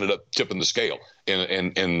stats ended up tipping the scale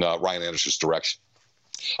in Ryan Anderson's direction.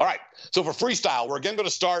 All right, so for freestyle, we're again going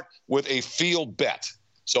to start with a field bet.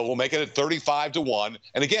 So we'll make it at 35-1.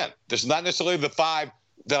 And again, this is not necessarily the 5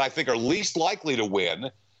 that I think are least likely to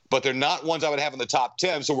win, but they're not ones I would have in the top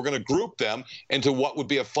 10. So we're going to group them into what would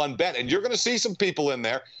be a fun bet. And you're going to see some people in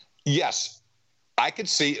there. Yes, I could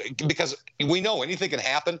see, because we know anything can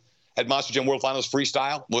happen at Monster Jam World Finals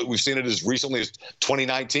Freestyle. We've seen it as recently as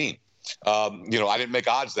 2019. I didn't make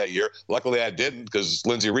odds that year. Luckily, I didn't, because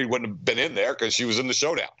Lindsay Reed wouldn't have been in there because she was in the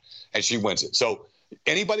showdown, and she wins it. So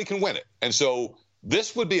anybody can win it. And so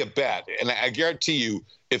this would be a bet, and I guarantee you,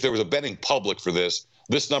 if there was a betting public for this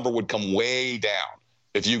number would come way down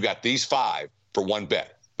if you got these 5 for one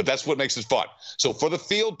bet. But that's what makes it fun. So for the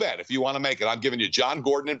field bet, if you want to make it, I'm giving you John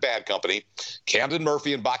Gordon and Bad Company, Camden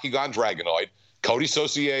Murphy and Bakugan Dragonoid, Cody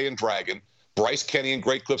Saucier and Dragon, Bryce Kenny and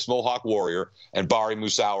Great Clips Mohawk Warrior, and Barry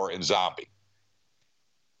Musauer and Zombie.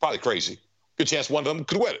 Probably crazy. Good chance one of them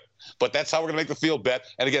could win it. But that's how we're going to make the field bet.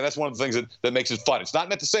 And again, that's one of the things that makes it fun. It's not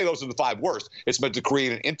meant to say those are the 5 worst. It's meant to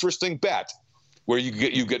create an interesting bet where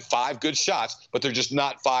you get 5 good shots, but they're just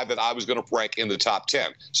not 5 that I was going to rank in the top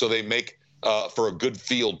 10. So they make for a good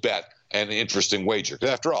field bet and an interesting wager.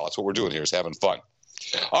 After all, that's what we're doing here, is having fun.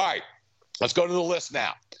 All right, let's go to the list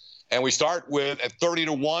now. And we start with, at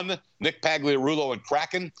 30-1, Nick Pagliarulo and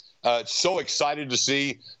Kraken. So excited to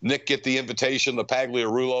see Nick get the invitation. The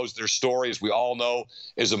Pagliarulos, their story, as we all know,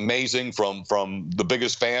 is amazing, from the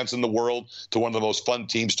biggest fans in the world to one of the most fun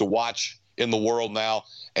teams to watch in the world now,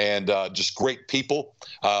 and just great people.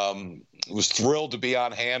 Was thrilled to be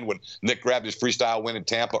on hand when Nick grabbed his freestyle win in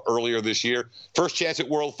Tampa earlier this year. First chance at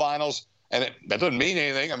World Finals, and that doesn't mean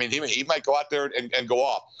anything. I mean, he might go out there and go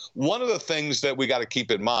off. One of the things that we got to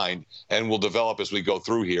keep in mind, and we'll develop as we go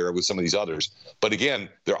through here with some of these others, but again,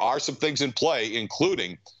 there are some things in play,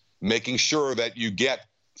 including making sure that you get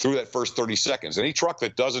through that first 30 seconds. Any truck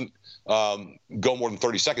that doesn't go more than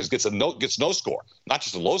 30 seconds gets no score. Not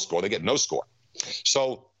just a low score, they get no score.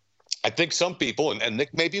 So I think some people, and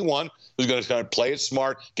Nick may be one, who's going to kind of play it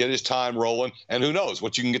smart, get his time rolling, and who knows,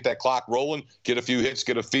 once you can get that clock rolling, get a few hits,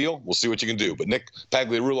 get a feel, we'll see what you can do. But Nick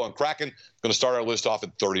Pagliarulo and Kraken going to start our list off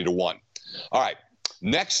at 30-1. All right,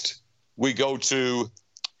 next we go to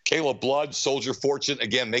Kayla Blood, Soldier Fortune,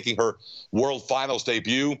 again making her World Finals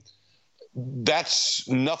debut. That's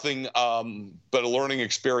nothing but a learning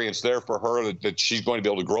experience there for her that she's going to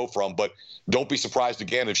be able to grow from. But don't be surprised,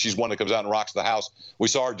 again, if she's one that comes out and rocks the house. We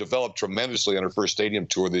saw her develop tremendously on her first stadium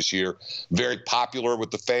tour this year. Very popular with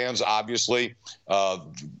the fans, obviously.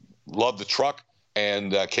 Love the truck.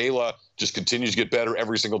 And Kayla just continues to get better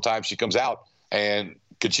every single time she comes out. And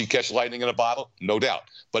could she catch lightning in a bottle? No doubt.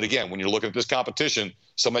 But again, when you're looking at this competition,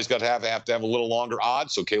 somebody's got to have a little longer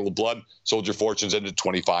odds. So Kayla Blood, Soldier Fortune's ended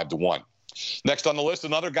 25-1. Next on the list,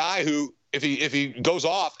 another guy who, if he goes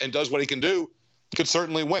off and does what he can do, could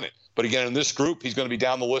certainly win it. But again, in this group, he's going to be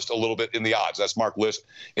down the list a little bit in the odds. That's Mark List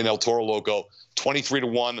in El Toro Loco,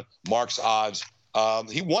 23-1, Mark's odds.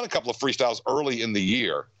 He won a couple of freestyles early in the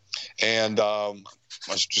year. And I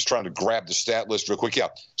was just trying to grab the stat list real quick. Yeah.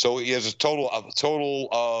 So he has a total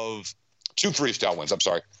of 2 freestyle wins. I'm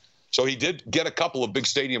sorry. So he did get a couple of big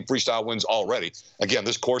stadium freestyle wins already. Again,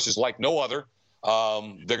 this course is like no other.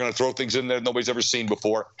 They're going to throw things in there nobody's ever seen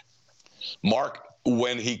before. Mark,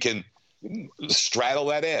 when he can straddle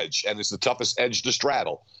that edge, and it's the toughest edge to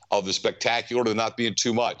straddle, of the spectacular to not being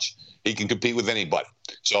too much, he can compete with anybody.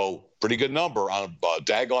 So pretty good number on a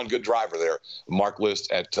daggone good driver there. Mark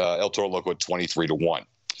List at El Toro Loco at 23-1.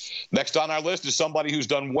 Next on our list is somebody who's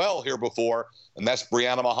done well here before, and that's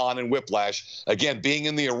Brianna Mahan in Whiplash. Again, being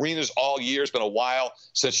in the arenas all year. It's been a while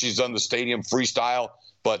since she's done the stadium freestyle.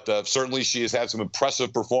 But certainly she has had some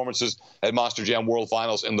impressive performances at Monster Jam World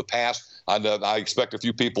Finals in the past. I expect a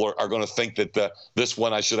few people are going to think that this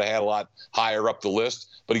one I should have had a lot higher up the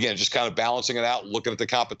list. But again, just kind of balancing it out, looking at the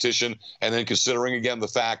competition, and then considering, again, the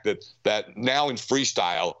fact that now in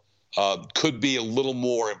freestyle could be a little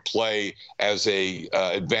more in play as a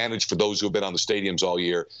advantage for those who have been on the stadiums all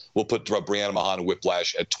year. We'll put Brianna Mahan and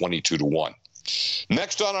Whiplash at 22-1.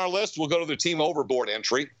 Next on our list, we'll go to the Team Overboard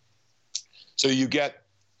entry. So you get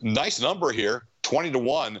nice number here,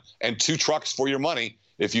 20-1, and 2 trucks for your money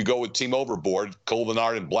if you go with Team Overboard. Cole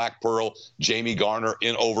Bernard and Black Pearl, Jamie Garner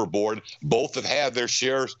in Overboard. Both have had their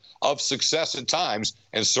shares of success at times,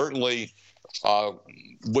 and certainly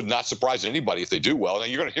would not surprise anybody if they do well. Now,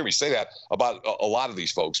 you're going to hear me say that about a lot of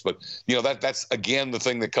these folks, but that's again the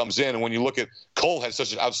thing that comes in. And when you look at Cole, had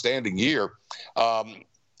such an outstanding year. But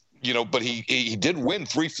he did win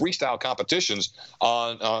 3 freestyle competitions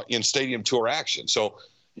in stadium tour action. So,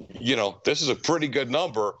 this is a pretty good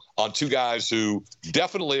number on 2 guys who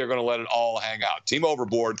definitely are going to let it all hang out. Team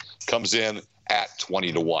Overboard comes in at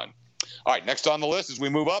 20-1. All right, next on the list as we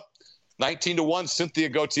move up, 19-1, Cynthia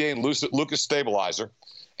Gauthier and Lucas Stabilizer.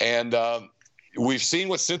 And we've seen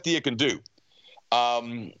what Cynthia can do.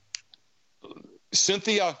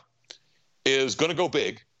 Cynthia is going to go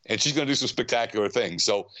big. and she's going to do some spectacular things.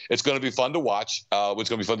 So it's going to be fun to watch. It's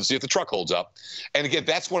going to be fun to see if the truck holds up. And again,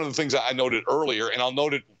 that's one of the things I noted earlier, and I'll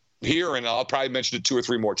note it here, and I'll probably mention it 2 or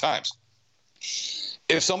 3 more times.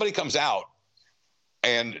 If somebody comes out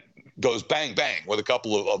and goes bang, bang with a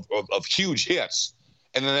couple of huge hits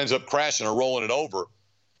and then ends up crashing or rolling it over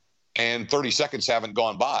and 30 seconds haven't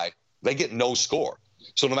gone by, they get no score.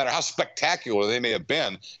 So no matter how spectacular they may have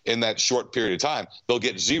been in that short period of time, they'll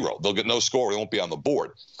get 0. They'll get no score. They won't be on the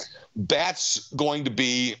board. That's going to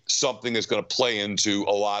be something that's going to play into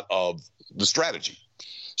a lot of the strategy.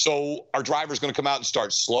 So our driver's going to come out and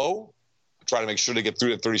start slow, try to make sure they get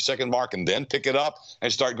through the 30-second mark and then pick it up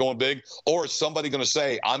and start going big? Or is somebody going to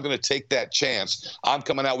say, I'm going to take that chance. I'm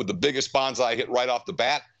coming out with the biggest bonsai hit right off the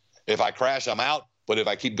bat. If I crash, I'm out. But if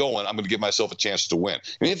I keep going, I'm going to give myself a chance to win.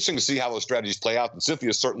 It's interesting to see how those strategies play out. And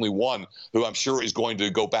Cynthia's certainly one who I'm sure is going to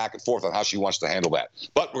go back and forth on how she wants to handle that.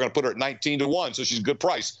 But we're going to put her at 19-1, so she's a good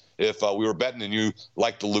price if we were betting and you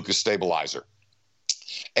like the Lucas stabilizer.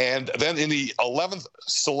 And then in the 11th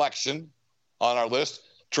selection on our list,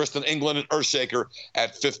 Tristan England and Earthshaker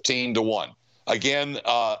at 15-1. Again,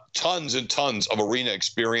 tons and tons of arena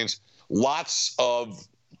experience, lots of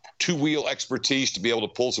two-wheel expertise to be able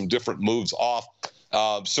to pull some different moves off.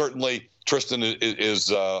 Certainly, Tristan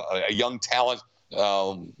is a young talent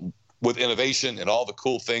with innovation and all the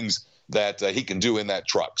cool things that he can do in that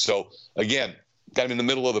truck. So, again, got him in the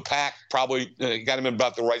middle of the pack, probably got him in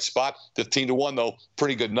about the right spot. 15-1, though,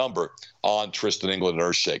 pretty good number on Tristan England and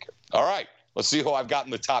Earthshaker. All right, let's see who I've got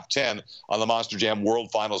in the top 10 on the Monster Jam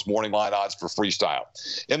World Finals morning line odds for freestyle.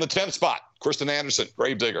 In the 10th spot, Kristen Anderson,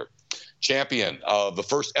 Gravedigger, champion of the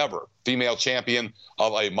first ever female champion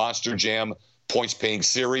of a Monster Jam points-paying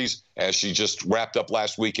series, as she just wrapped up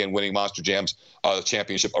last weekend winning Monster Jam's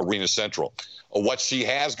championship Arena Central. What she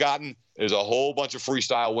has gotten is a whole bunch of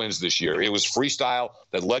freestyle wins this year. It was freestyle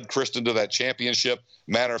that led Kristen to that championship.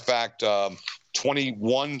 Matter of fact,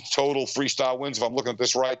 21 total freestyle wins, if I'm looking at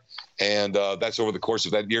this right, and that's over the course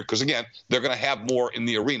of that year. Because, again, they're going to have more in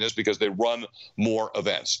the arenas because they run more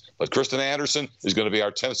events. But Kristen Anderson is going to be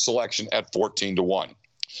our 10th selection at 14-1.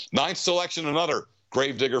 9th selection, another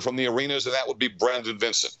Gravedigger from the arenas, and that would be Brandon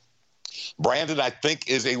Vincent. Brandon, I think,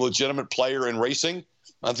 is a legitimate player in racing.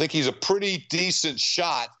 I think he's a pretty decent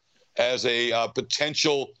shot as a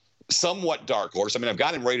potential somewhat dark horse. I mean, I've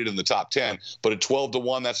got him rated in the top 10, but at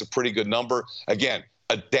 12-1, that's a pretty good number. Again,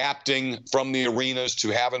 adapting from the arenas to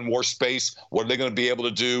having more space. What are they going to be able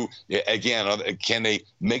to do? Again, can they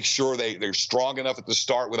make sure they're strong enough at the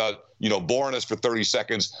start without, boring us for 30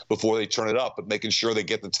 seconds before they turn it up, but making sure they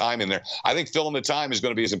get the time in there? I think filling the time is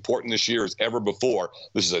going to be as important this year as ever before.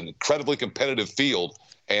 This is an incredibly competitive field,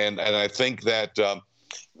 and I think that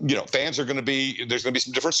fans are going to be, there's going to be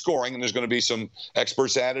some different scoring, and there's going to be some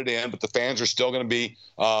experts added in, but the fans are still going to be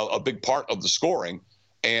a big part of the scoring.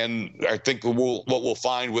 And I think what we'll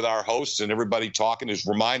find with our hosts and everybody talking is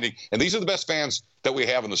reminding, and these are the best fans that we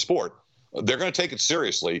have in the sport, they're going to take it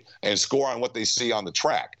seriously and score on what they see on the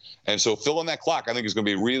track. And so filling that clock, I think, is going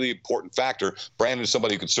to be a really important factor. Brandon is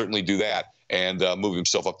somebody who could certainly do that and move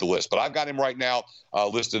himself up the list. But I've got him right now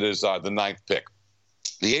listed as the 9th pick.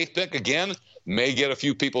 The 8th pick, again, may get a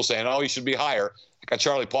few people saying, oh, he should be higher. I got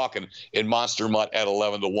Charlie Pauken in Monster Mutt at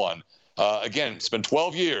 11-1. Again, it's been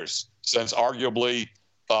 12 years since arguably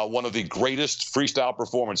one of the greatest freestyle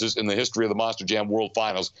performances in the history of the Monster Jam World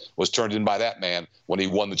Finals was turned in by that man when he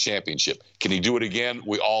won the championship. Can he do it again?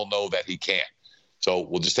 We all know that he can. So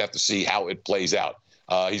we'll just have to see how it plays out.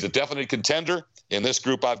 He's a definite contender. In this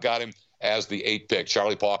group, I've got him as the 8th pick,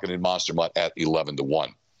 Charlie Pauken in Monster Mutt at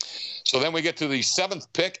 11-1. So then we get to the 7th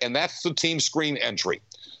pick, and that's the team screen entry.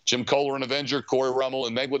 Jim Kohler and Avenger, Corey Rummel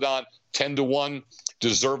and Megalodon, 10-1,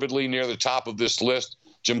 deservedly near the top of this list.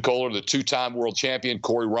 Jim Kohler, the 2-time world champion.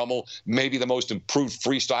 Corey Rummel, maybe the most improved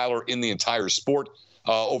freestyler in the entire sport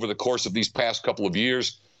over the course of these past couple of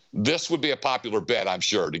years. This would be a popular bet, I'm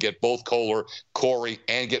sure, to get both Kohler, Corey,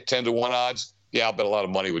 and get 10-1 odds. Yeah, I'll bet a lot of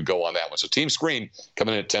money would go on that one. So team screen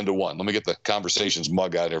coming in at 10-1. Let me get the conversations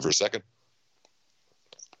mug out here for a second.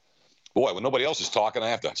 Boy, when nobody else is talking, I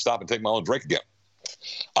have to stop and take my own break again.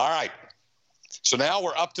 All right. So now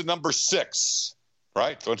we're up to number 6,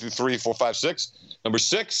 right? 1, 2, 3, 4, 5, 6. Number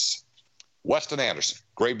 6, Weston Anderson,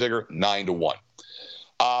 Gravedigger, 9-1.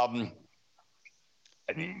 A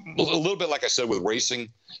little bit like I said with racing.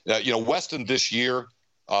 Weston this year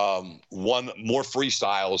won more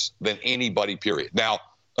freestyles than anybody, period. Now,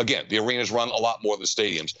 again, the arenas run a lot more than the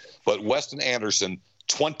stadiums, but Weston Anderson,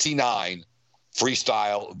 29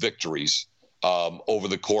 freestyle victories over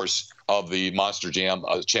the course of the Monster Jam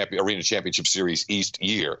Arena Championship Series East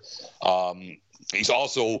year. He's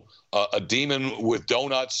also a demon with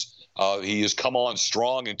donuts. He has come on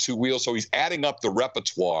strong in two wheels. So he's adding up the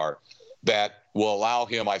repertoire that will allow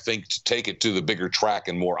him, I think, to take it to the bigger track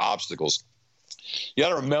and more obstacles. You got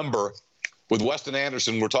to remember, with Weston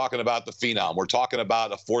Anderson, we're talking about the phenom. We're talking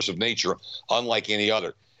about a force of nature unlike any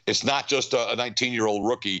other. It's not just a 19-year-old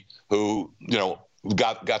rookie who,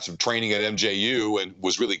 got some training at MJU and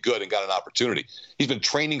was really good and got an opportunity. He's been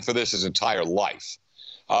training for this his entire life.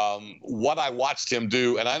 What I watched him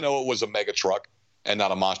do, and I know it was a mega truck and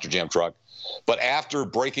not a Monster Jam truck, but after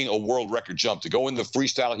breaking a world record jump to go in the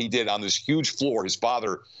freestyle he did on this huge floor his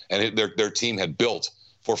father and their team had built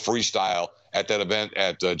for freestyle at that event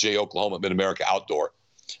at J Oklahoma Mid-America Outdoor.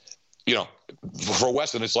 For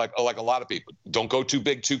Weston, it's like a lot of people. Don't go too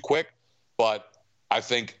big too quick, but I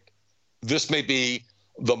think this may be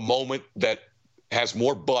the moment that has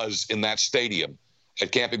more buzz in that stadium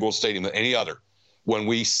at Camping World Stadium than any other when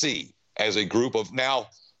we see as a group of, now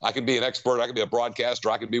I can be an expert, I can be a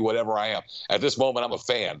broadcaster, I can be whatever I am. At this moment, I'm a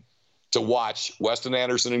fan to watch Weston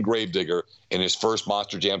Anderson and Gravedigger in his first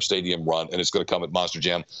Monster Jam Stadium run, and it's going to come at Monster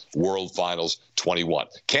Jam World Finals 21.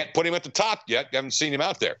 Can't put him at the top yet. You haven't seen him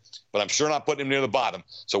out there, but I'm sure not putting him near the bottom.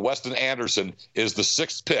 So Weston Anderson is the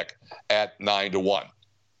 6th pick at 9-1.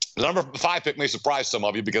 The number 5 pick may surprise some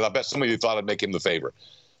of you because I bet some of you thought I'd make him the favorite.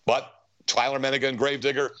 But Tyler Menninger and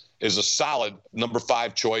Gravedigger is a solid number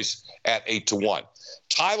 5 choice at 8-1.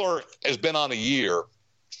 Tyler has been on a year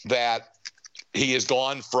that he has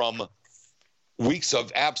gone from weeks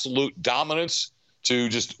of absolute dominance to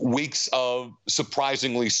just weeks of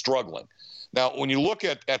surprisingly struggling. Now, when you look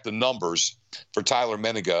at the numbers for Tyler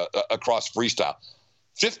Menninger across freestyle,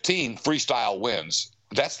 15 freestyle wins.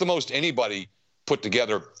 That's the most anybody put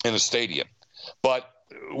together in a stadium. But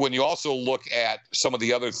when you also look at some of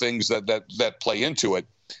the other things that play into it,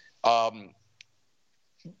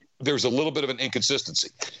 there's a little bit of an inconsistency.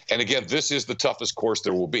 And again, this is the toughest course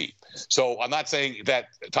there will be. So I'm not saying that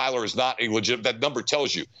Tyler is not a legit. That number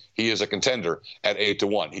tells you he is a contender at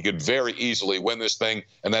 8-1. He could very easily win this thing,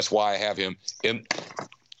 and that's why I have him in.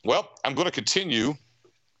 Well, I'm going to continue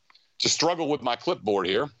to struggle with my clipboard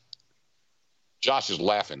here. Josh is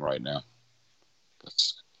laughing right now.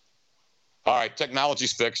 All right,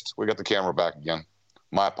 technology's fixed. We got the camera back again.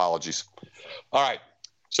 My apologies. All right,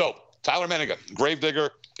 so Tyler Menninger,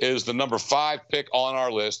 Gravedigger, is the number 5 pick on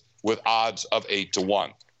our list with odds of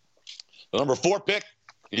 8-1. The number 4 pick,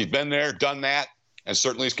 he's been there, done that, and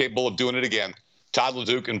certainly is capable of doing it again. Todd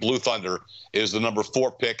LeDuc and Blue Thunder is the number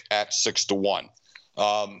 4 pick at 6-1.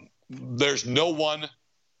 There's no one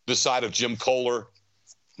this side of Jim Kohler,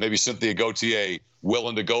 maybe Cynthia Gauthier,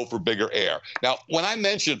 willing to go for bigger air. Now, when I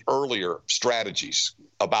mentioned earlier strategies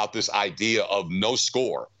about this idea of no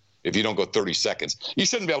score if you don't go 30 seconds, you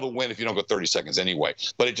shouldn't be able to win if you don't go 30 seconds anyway.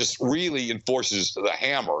 But it just really enforces the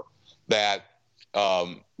hammer that,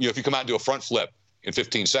 if you come out and do a front flip in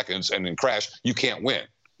 15 seconds and then crash, you can't win,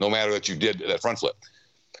 no matter that you did that front flip.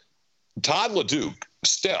 Todd LeDuc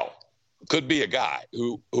still could be a guy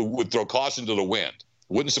who would throw caution to the wind.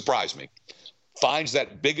 Wouldn't surprise me. Finds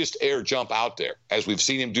that biggest air jump out there, as we've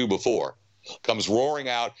seen him do before, comes roaring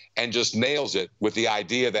out and just nails it with the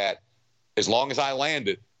idea that as long as I land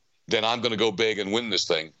it, then I'm going to go big and win this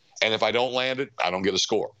thing. And if I don't land it, I don't get a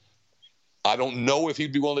score. I don't know if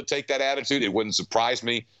he'd be willing to take that attitude. It wouldn't surprise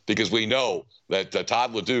me because we know that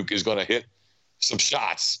Todd LeDuc is going to hit some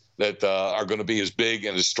shots that are going to be as big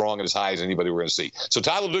and as strong and as high as anybody we're going to see. So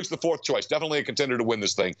Todd LeDuc's the 4th choice. Definitely a contender to win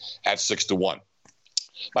this thing at 6-1.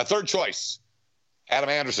 My 3rd choice, Adam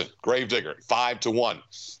Anderson, Gravedigger, 5-1.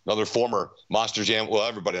 Another former Monster Jam. Well,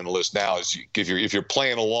 everybody on the list now is if you're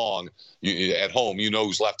playing along at home, you know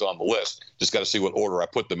who's left on the list. Just got to see what order I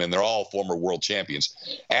put them in. They're all former world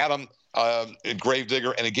champions. Adam,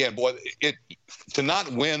 Gravedigger, and again, boy, to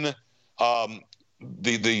not win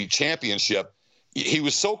the championship. He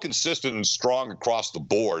was so consistent and strong across the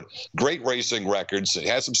board. Great racing records.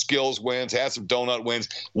 Had some skills wins, had some donut wins.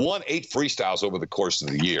 Won 8 freestyles over the course of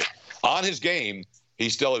the year. On his game,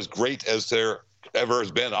 he's still as great as there ever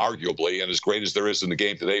has been, arguably, and as great as there is in the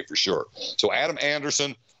game today for sure. So Adam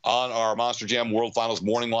Anderson on our Monster Jam World Finals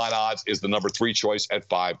morning line odds is the number 3 choice at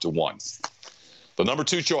 5-1. The number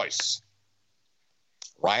 2 choice,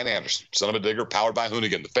 Ryan Anderson, son of a digger, powered by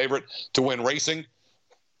Hoonigan, the favorite to win racing.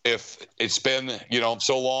 If it's been,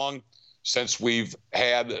 so long since we've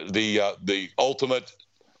had the ultimate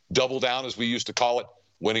double down, as we used to call it,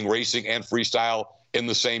 winning racing and freestyle in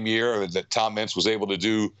the same year that Tom Meents was able to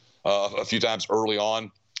do a few times early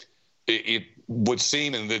on, it would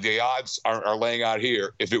seem, and the odds are laying out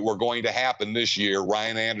here, if it were going to happen this year,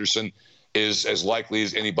 Ryan Anderson is as likely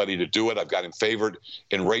as anybody to do it. I've got him favored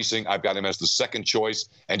in racing. I've got him as the second choice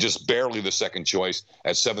and just barely the second choice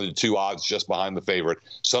at 7-2 odds, just behind the favorite.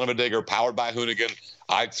 Son of a Digger, powered by Hoonigan,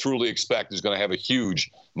 I truly expect is going to have a huge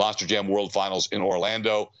Monster Jam World Finals in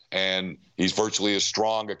Orlando, and he's virtually as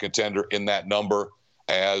strong a contender in that number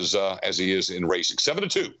as he is in racing.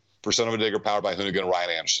 7-2 for Son of a Digger, powered by Hoonigan and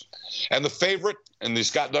Ryan Anderson. And the favorite in the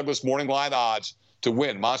Scott Douglas Morning Line odds to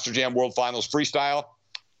win Monster Jam World Finals Freestyle,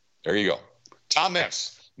 there you go, Tom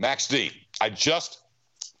Meents, Max D. I just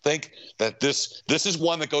think that this is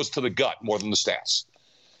one that goes to the gut more than the stats.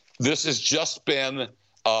 This has just been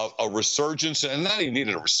a resurgence, and not even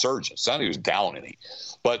needed a resurgence. Not even he was down any.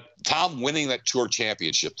 But Tom winning that tour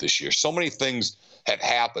championship this year, so many things had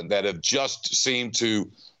happened that have just seemed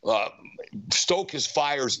to stoke his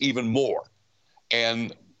fires even more.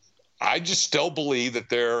 And I just still believe that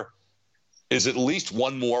there is at least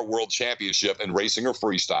one more world championship in racing or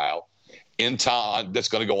freestyle in Tom that's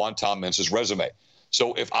going to go on Tom Meents' resume.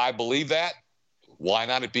 So if I believe that, why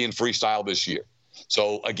not it be in freestyle this year?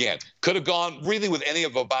 So again, could have gone really with any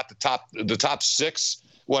of about the top six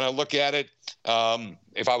when I look at it.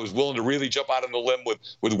 If I was willing to really jump out on the limb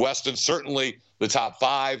with Weston, certainly the top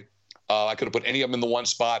five. I could have put any of them in the one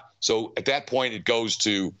spot. So at that point, it goes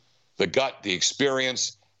to the gut, the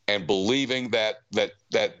experience, and believing that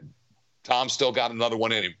Tom still got another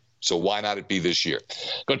one in him. So why not it be this year?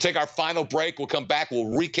 Going to take our final break. We'll come back. We'll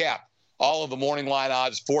recap all of the morning line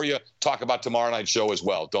odds for you. Talk about tomorrow night's show as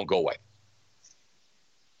well. Don't go away.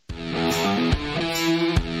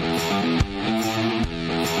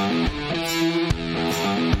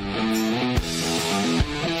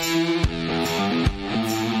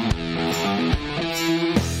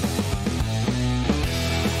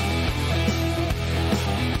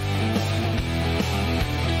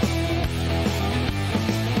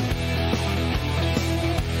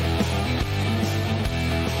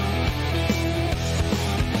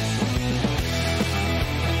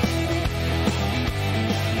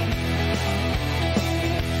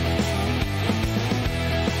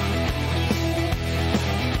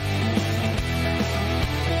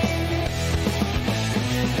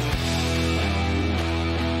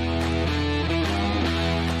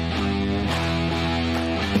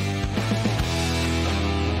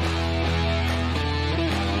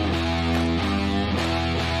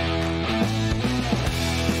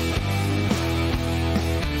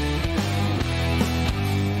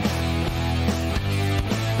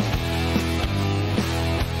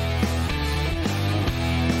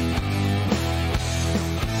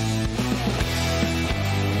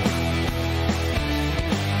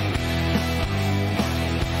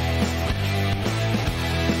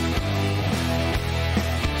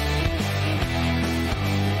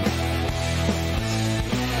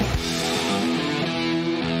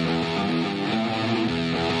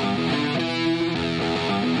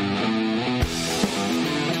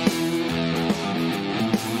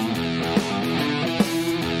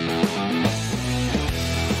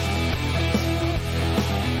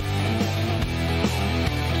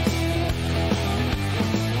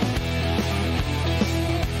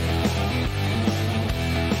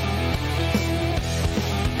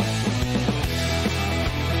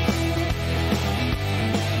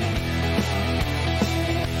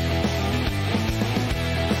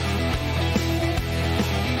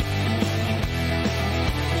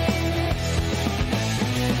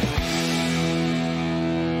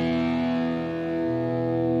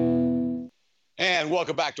 And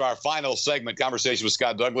welcome back to our final segment, Conversation with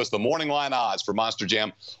Scott Douglas, the morning line odds for Monster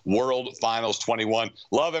Jam World Finals 21.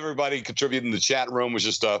 Love everybody contributing in the chat room. Was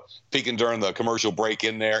just peeking during the commercial break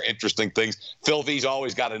in there. Interesting things. Phil V's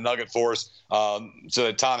always got a nugget for us. So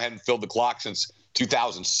that Tom hadn't filled the clock since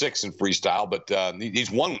 2006 in freestyle, but he's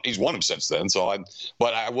won them since then.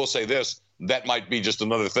 But I will say this. That might be just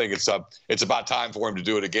another thing. It's about time for him to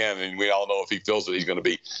do it again, and we all know if he feels it, he's going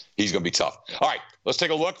to be tough. All right, let's take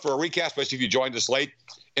a look for a recap, especially if you joined us late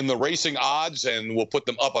in the racing odds, and we'll put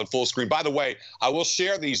them up on full screen. By the way, I will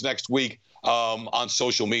share these next week on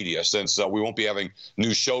social media, since we won't be having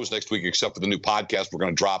new shows next week except for the new podcast we're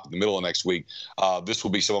going to drop in the middle of next week. This will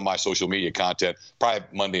be some of my social media content. Probably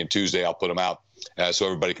Monday and Tuesday I'll put them out so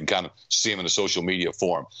everybody can kind of see them in the social media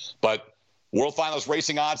form. But World Finals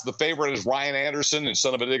racing odds, the favorite is Ryan Anderson and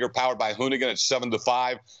Son of a Digger, powered by Hoonigan at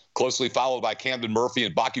 7-5, closely followed by Camden Murphy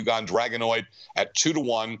and Bakugan Dragonoid at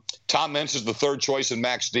 2-1. Tom Meents is the third choice and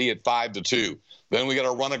Max D at 5-2. Then we got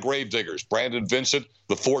our run of Gravediggers. Brandon Vincent,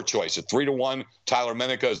 the fourth choice at 3-1. Tyler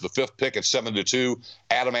Menica is the fifth pick at 7-2.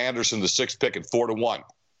 Adam Anderson, the sixth pick at 4-1.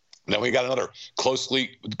 Then we got another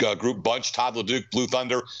closely grouped bunch. Todd LeDuc, Blue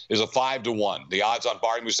Thunder, is a 5-1. The odds on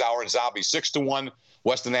Barry Musauer and Zombie 6-1.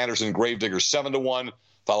 Weston Anderson, Gravedigger 7-1.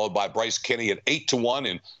 Followed by Bryce Kinney at 8-1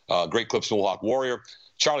 in Great Clips Mohawk Warrior.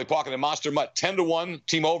 Charlie Pauken and Monster Mutt 10-1.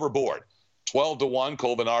 Team Overboard 12-1.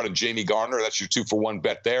 Cole Bernard and Jamie Garner. That's your 2-for-1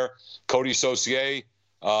 bet there. Cody Saucier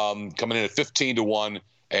coming in at 15-1,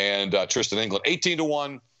 and Tristan England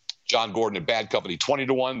 18-1. John Gordon and Bad Company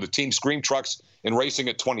 20-1. The Team Scream Trucks in Racing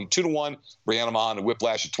at 22-1. Brianna Mahan and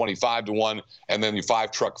Whiplash at 25-1, and then the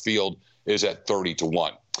 5-truck field is at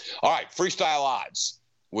 30-1. All right, freestyle odds.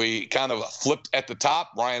 We kind of flipped at the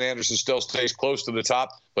top. Ryan Anderson still stays close to the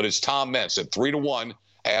top, but it's Tom Mentz at 3-1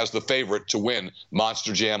 as the favorite to win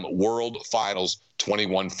Monster Jam World Finals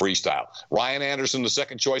 21 Freestyle. Ryan Anderson, the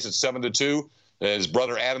second choice at 7-2. His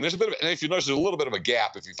brother Adam. There's a bit of, and if you notice, there's a little bit of a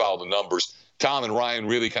gap if you follow the numbers. Tom and Ryan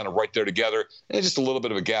really kind of right there together, and just a little bit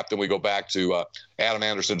of a gap. Then we go back to Adam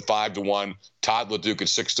Anderson 5-1, Todd LeDuc at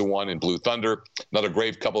 6-1 in Blue Thunder. Another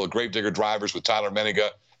couple of Gravedigger drivers with Tyler Meniga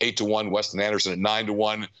 8-1, Weston Anderson at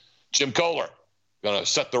 9-1. Jim Kohler going to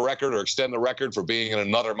set the record or extend the record for being in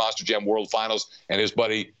another Monster Jam World Finals, and his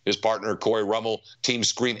partner Corey Rummel. Team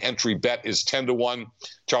Screen entry bet is 10-1.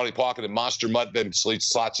 Charlie Pauken and Monster Mutt then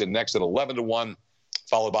slots in next at 11-1,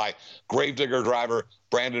 followed by Gravedigger driver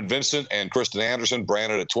Brandon Vincent and Kristen Anderson.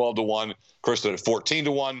 Brandon at 12-1, Kristen at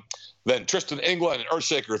 14-1. Then Tristan England and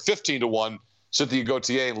Earthshaker at 15-1. Cynthia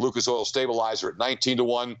Gauthier and Lucas Oil Stabilizer at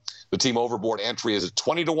 19-1. The Team Overboard entry is at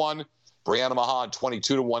 20-1. Brianna Mahan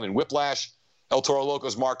 22-1 in Whiplash. El Toro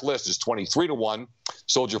Loco's Mark List is 23-1.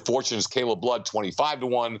 Soldier Fortune's Caleb Blood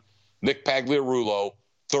 25-1. Nick Pagliarulo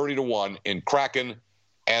 30-1 in Kraken,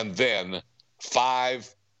 and then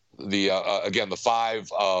five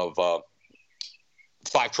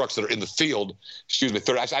trucks that are in the field. Excuse me,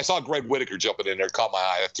 30. I saw Greg Whitaker jumping in there, caught my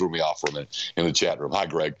eye. That threw me off for a minute in the chat room. Hi,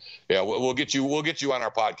 Greg. Yeah, we'll get you on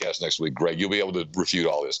our podcast next week, Greg. You'll be able to refute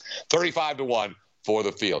all this. 35-1 for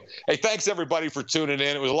the field. Hey, thanks everybody for tuning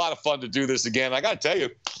in. It was a lot of fun to do this again. I got to tell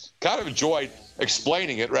you, kind of enjoyed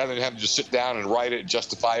explaining it rather than having to just sit down and write it and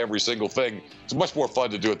justify every single thing. It's much more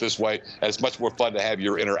fun to do it this way, and it's much more fun to have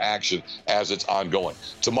your interaction as it's ongoing.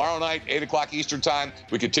 Tomorrow night, 8 o'clock Eastern Time,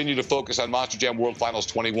 we continue to focus on Monster Jam World Finals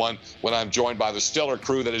 21 when I'm joined by the stellar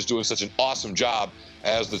crew that is doing such an awesome job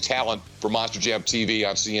as the talent for Monster Jam TV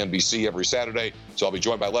on CNBC every Saturday. So I'll be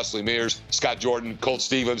joined by Leslie Mears, Scott Jordan, Colt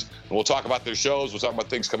Stevens, and we'll talk about their shows. We'll talk about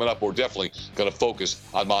things coming up. We're definitely going to focus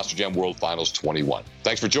on Monster Jam World Finals 21.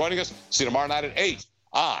 Thanks for joining us. See you tomorrow night at 8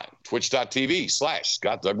 on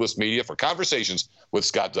twitch.tv/Scott Douglas Media for Conversations with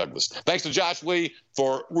Scott Douglas. Thanks to Josh Lee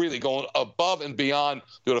for really going above and beyond,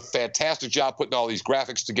 doing a fantastic job putting all these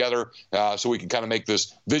graphics together so we can kind of make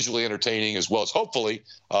this visually entertaining as well as hopefully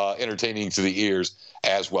entertaining to the ears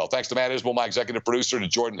as well. Thanks to Matt Isbell, my executive producer, to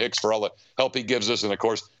Jordan Hicks for all the help he gives us, and of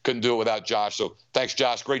course couldn't do it without Josh. So thanks,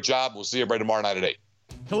 Josh. Great job. We'll see everybody tomorrow night at 8.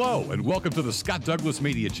 Hello, and welcome to the Scott Douglas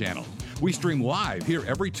Media Channel. We stream live here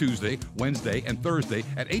every Tuesday, Wednesday, and Thursday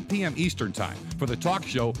at 8 p.m. Eastern Time for the talk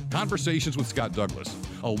show Conversations with Scott Douglas,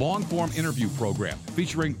 a long-form interview program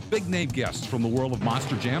featuring big-name guests from the world of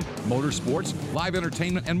Monster Jam, motorsports, live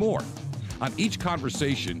entertainment, and more. On each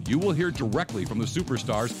conversation, you will hear directly from the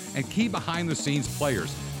superstars and key behind-the-scenes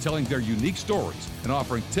players telling their unique stories and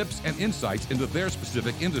offering tips and insights into their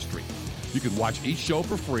specific industry. You can watch each show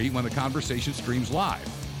for free when the conversation streams live,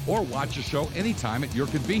 or watch the show anytime at your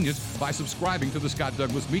convenience by subscribing to the Scott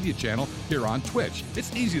Douglas Media Channel here on Twitch.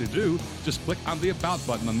 It's easy to do. Just click on the About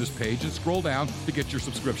button on this page and scroll down to get your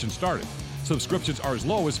subscription started. Subscriptions are as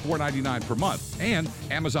low as $4.99 per month, and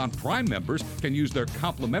Amazon Prime members can use their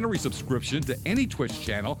complimentary subscription to any Twitch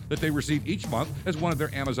channel that they receive each month as one of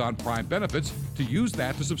their Amazon Prime benefits to use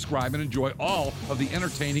that to subscribe and enjoy all of the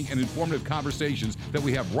entertaining and informative conversations that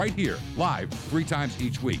we have right here, live, 3 times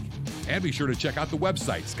each week. And be sure to check out the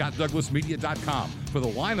website, scottdouglasmedia.com, for the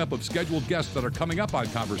lineup of scheduled guests that are coming up on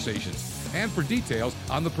Conversations, and for details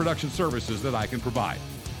on the production services that I can provide.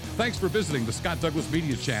 Thanks for visiting the Scott Douglas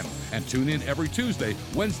Media Channel, and tune in every Tuesday,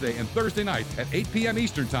 Wednesday, and Thursday night at 8 p.m.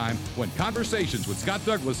 Eastern Time when Conversations with Scott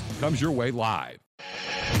Douglas comes your way live.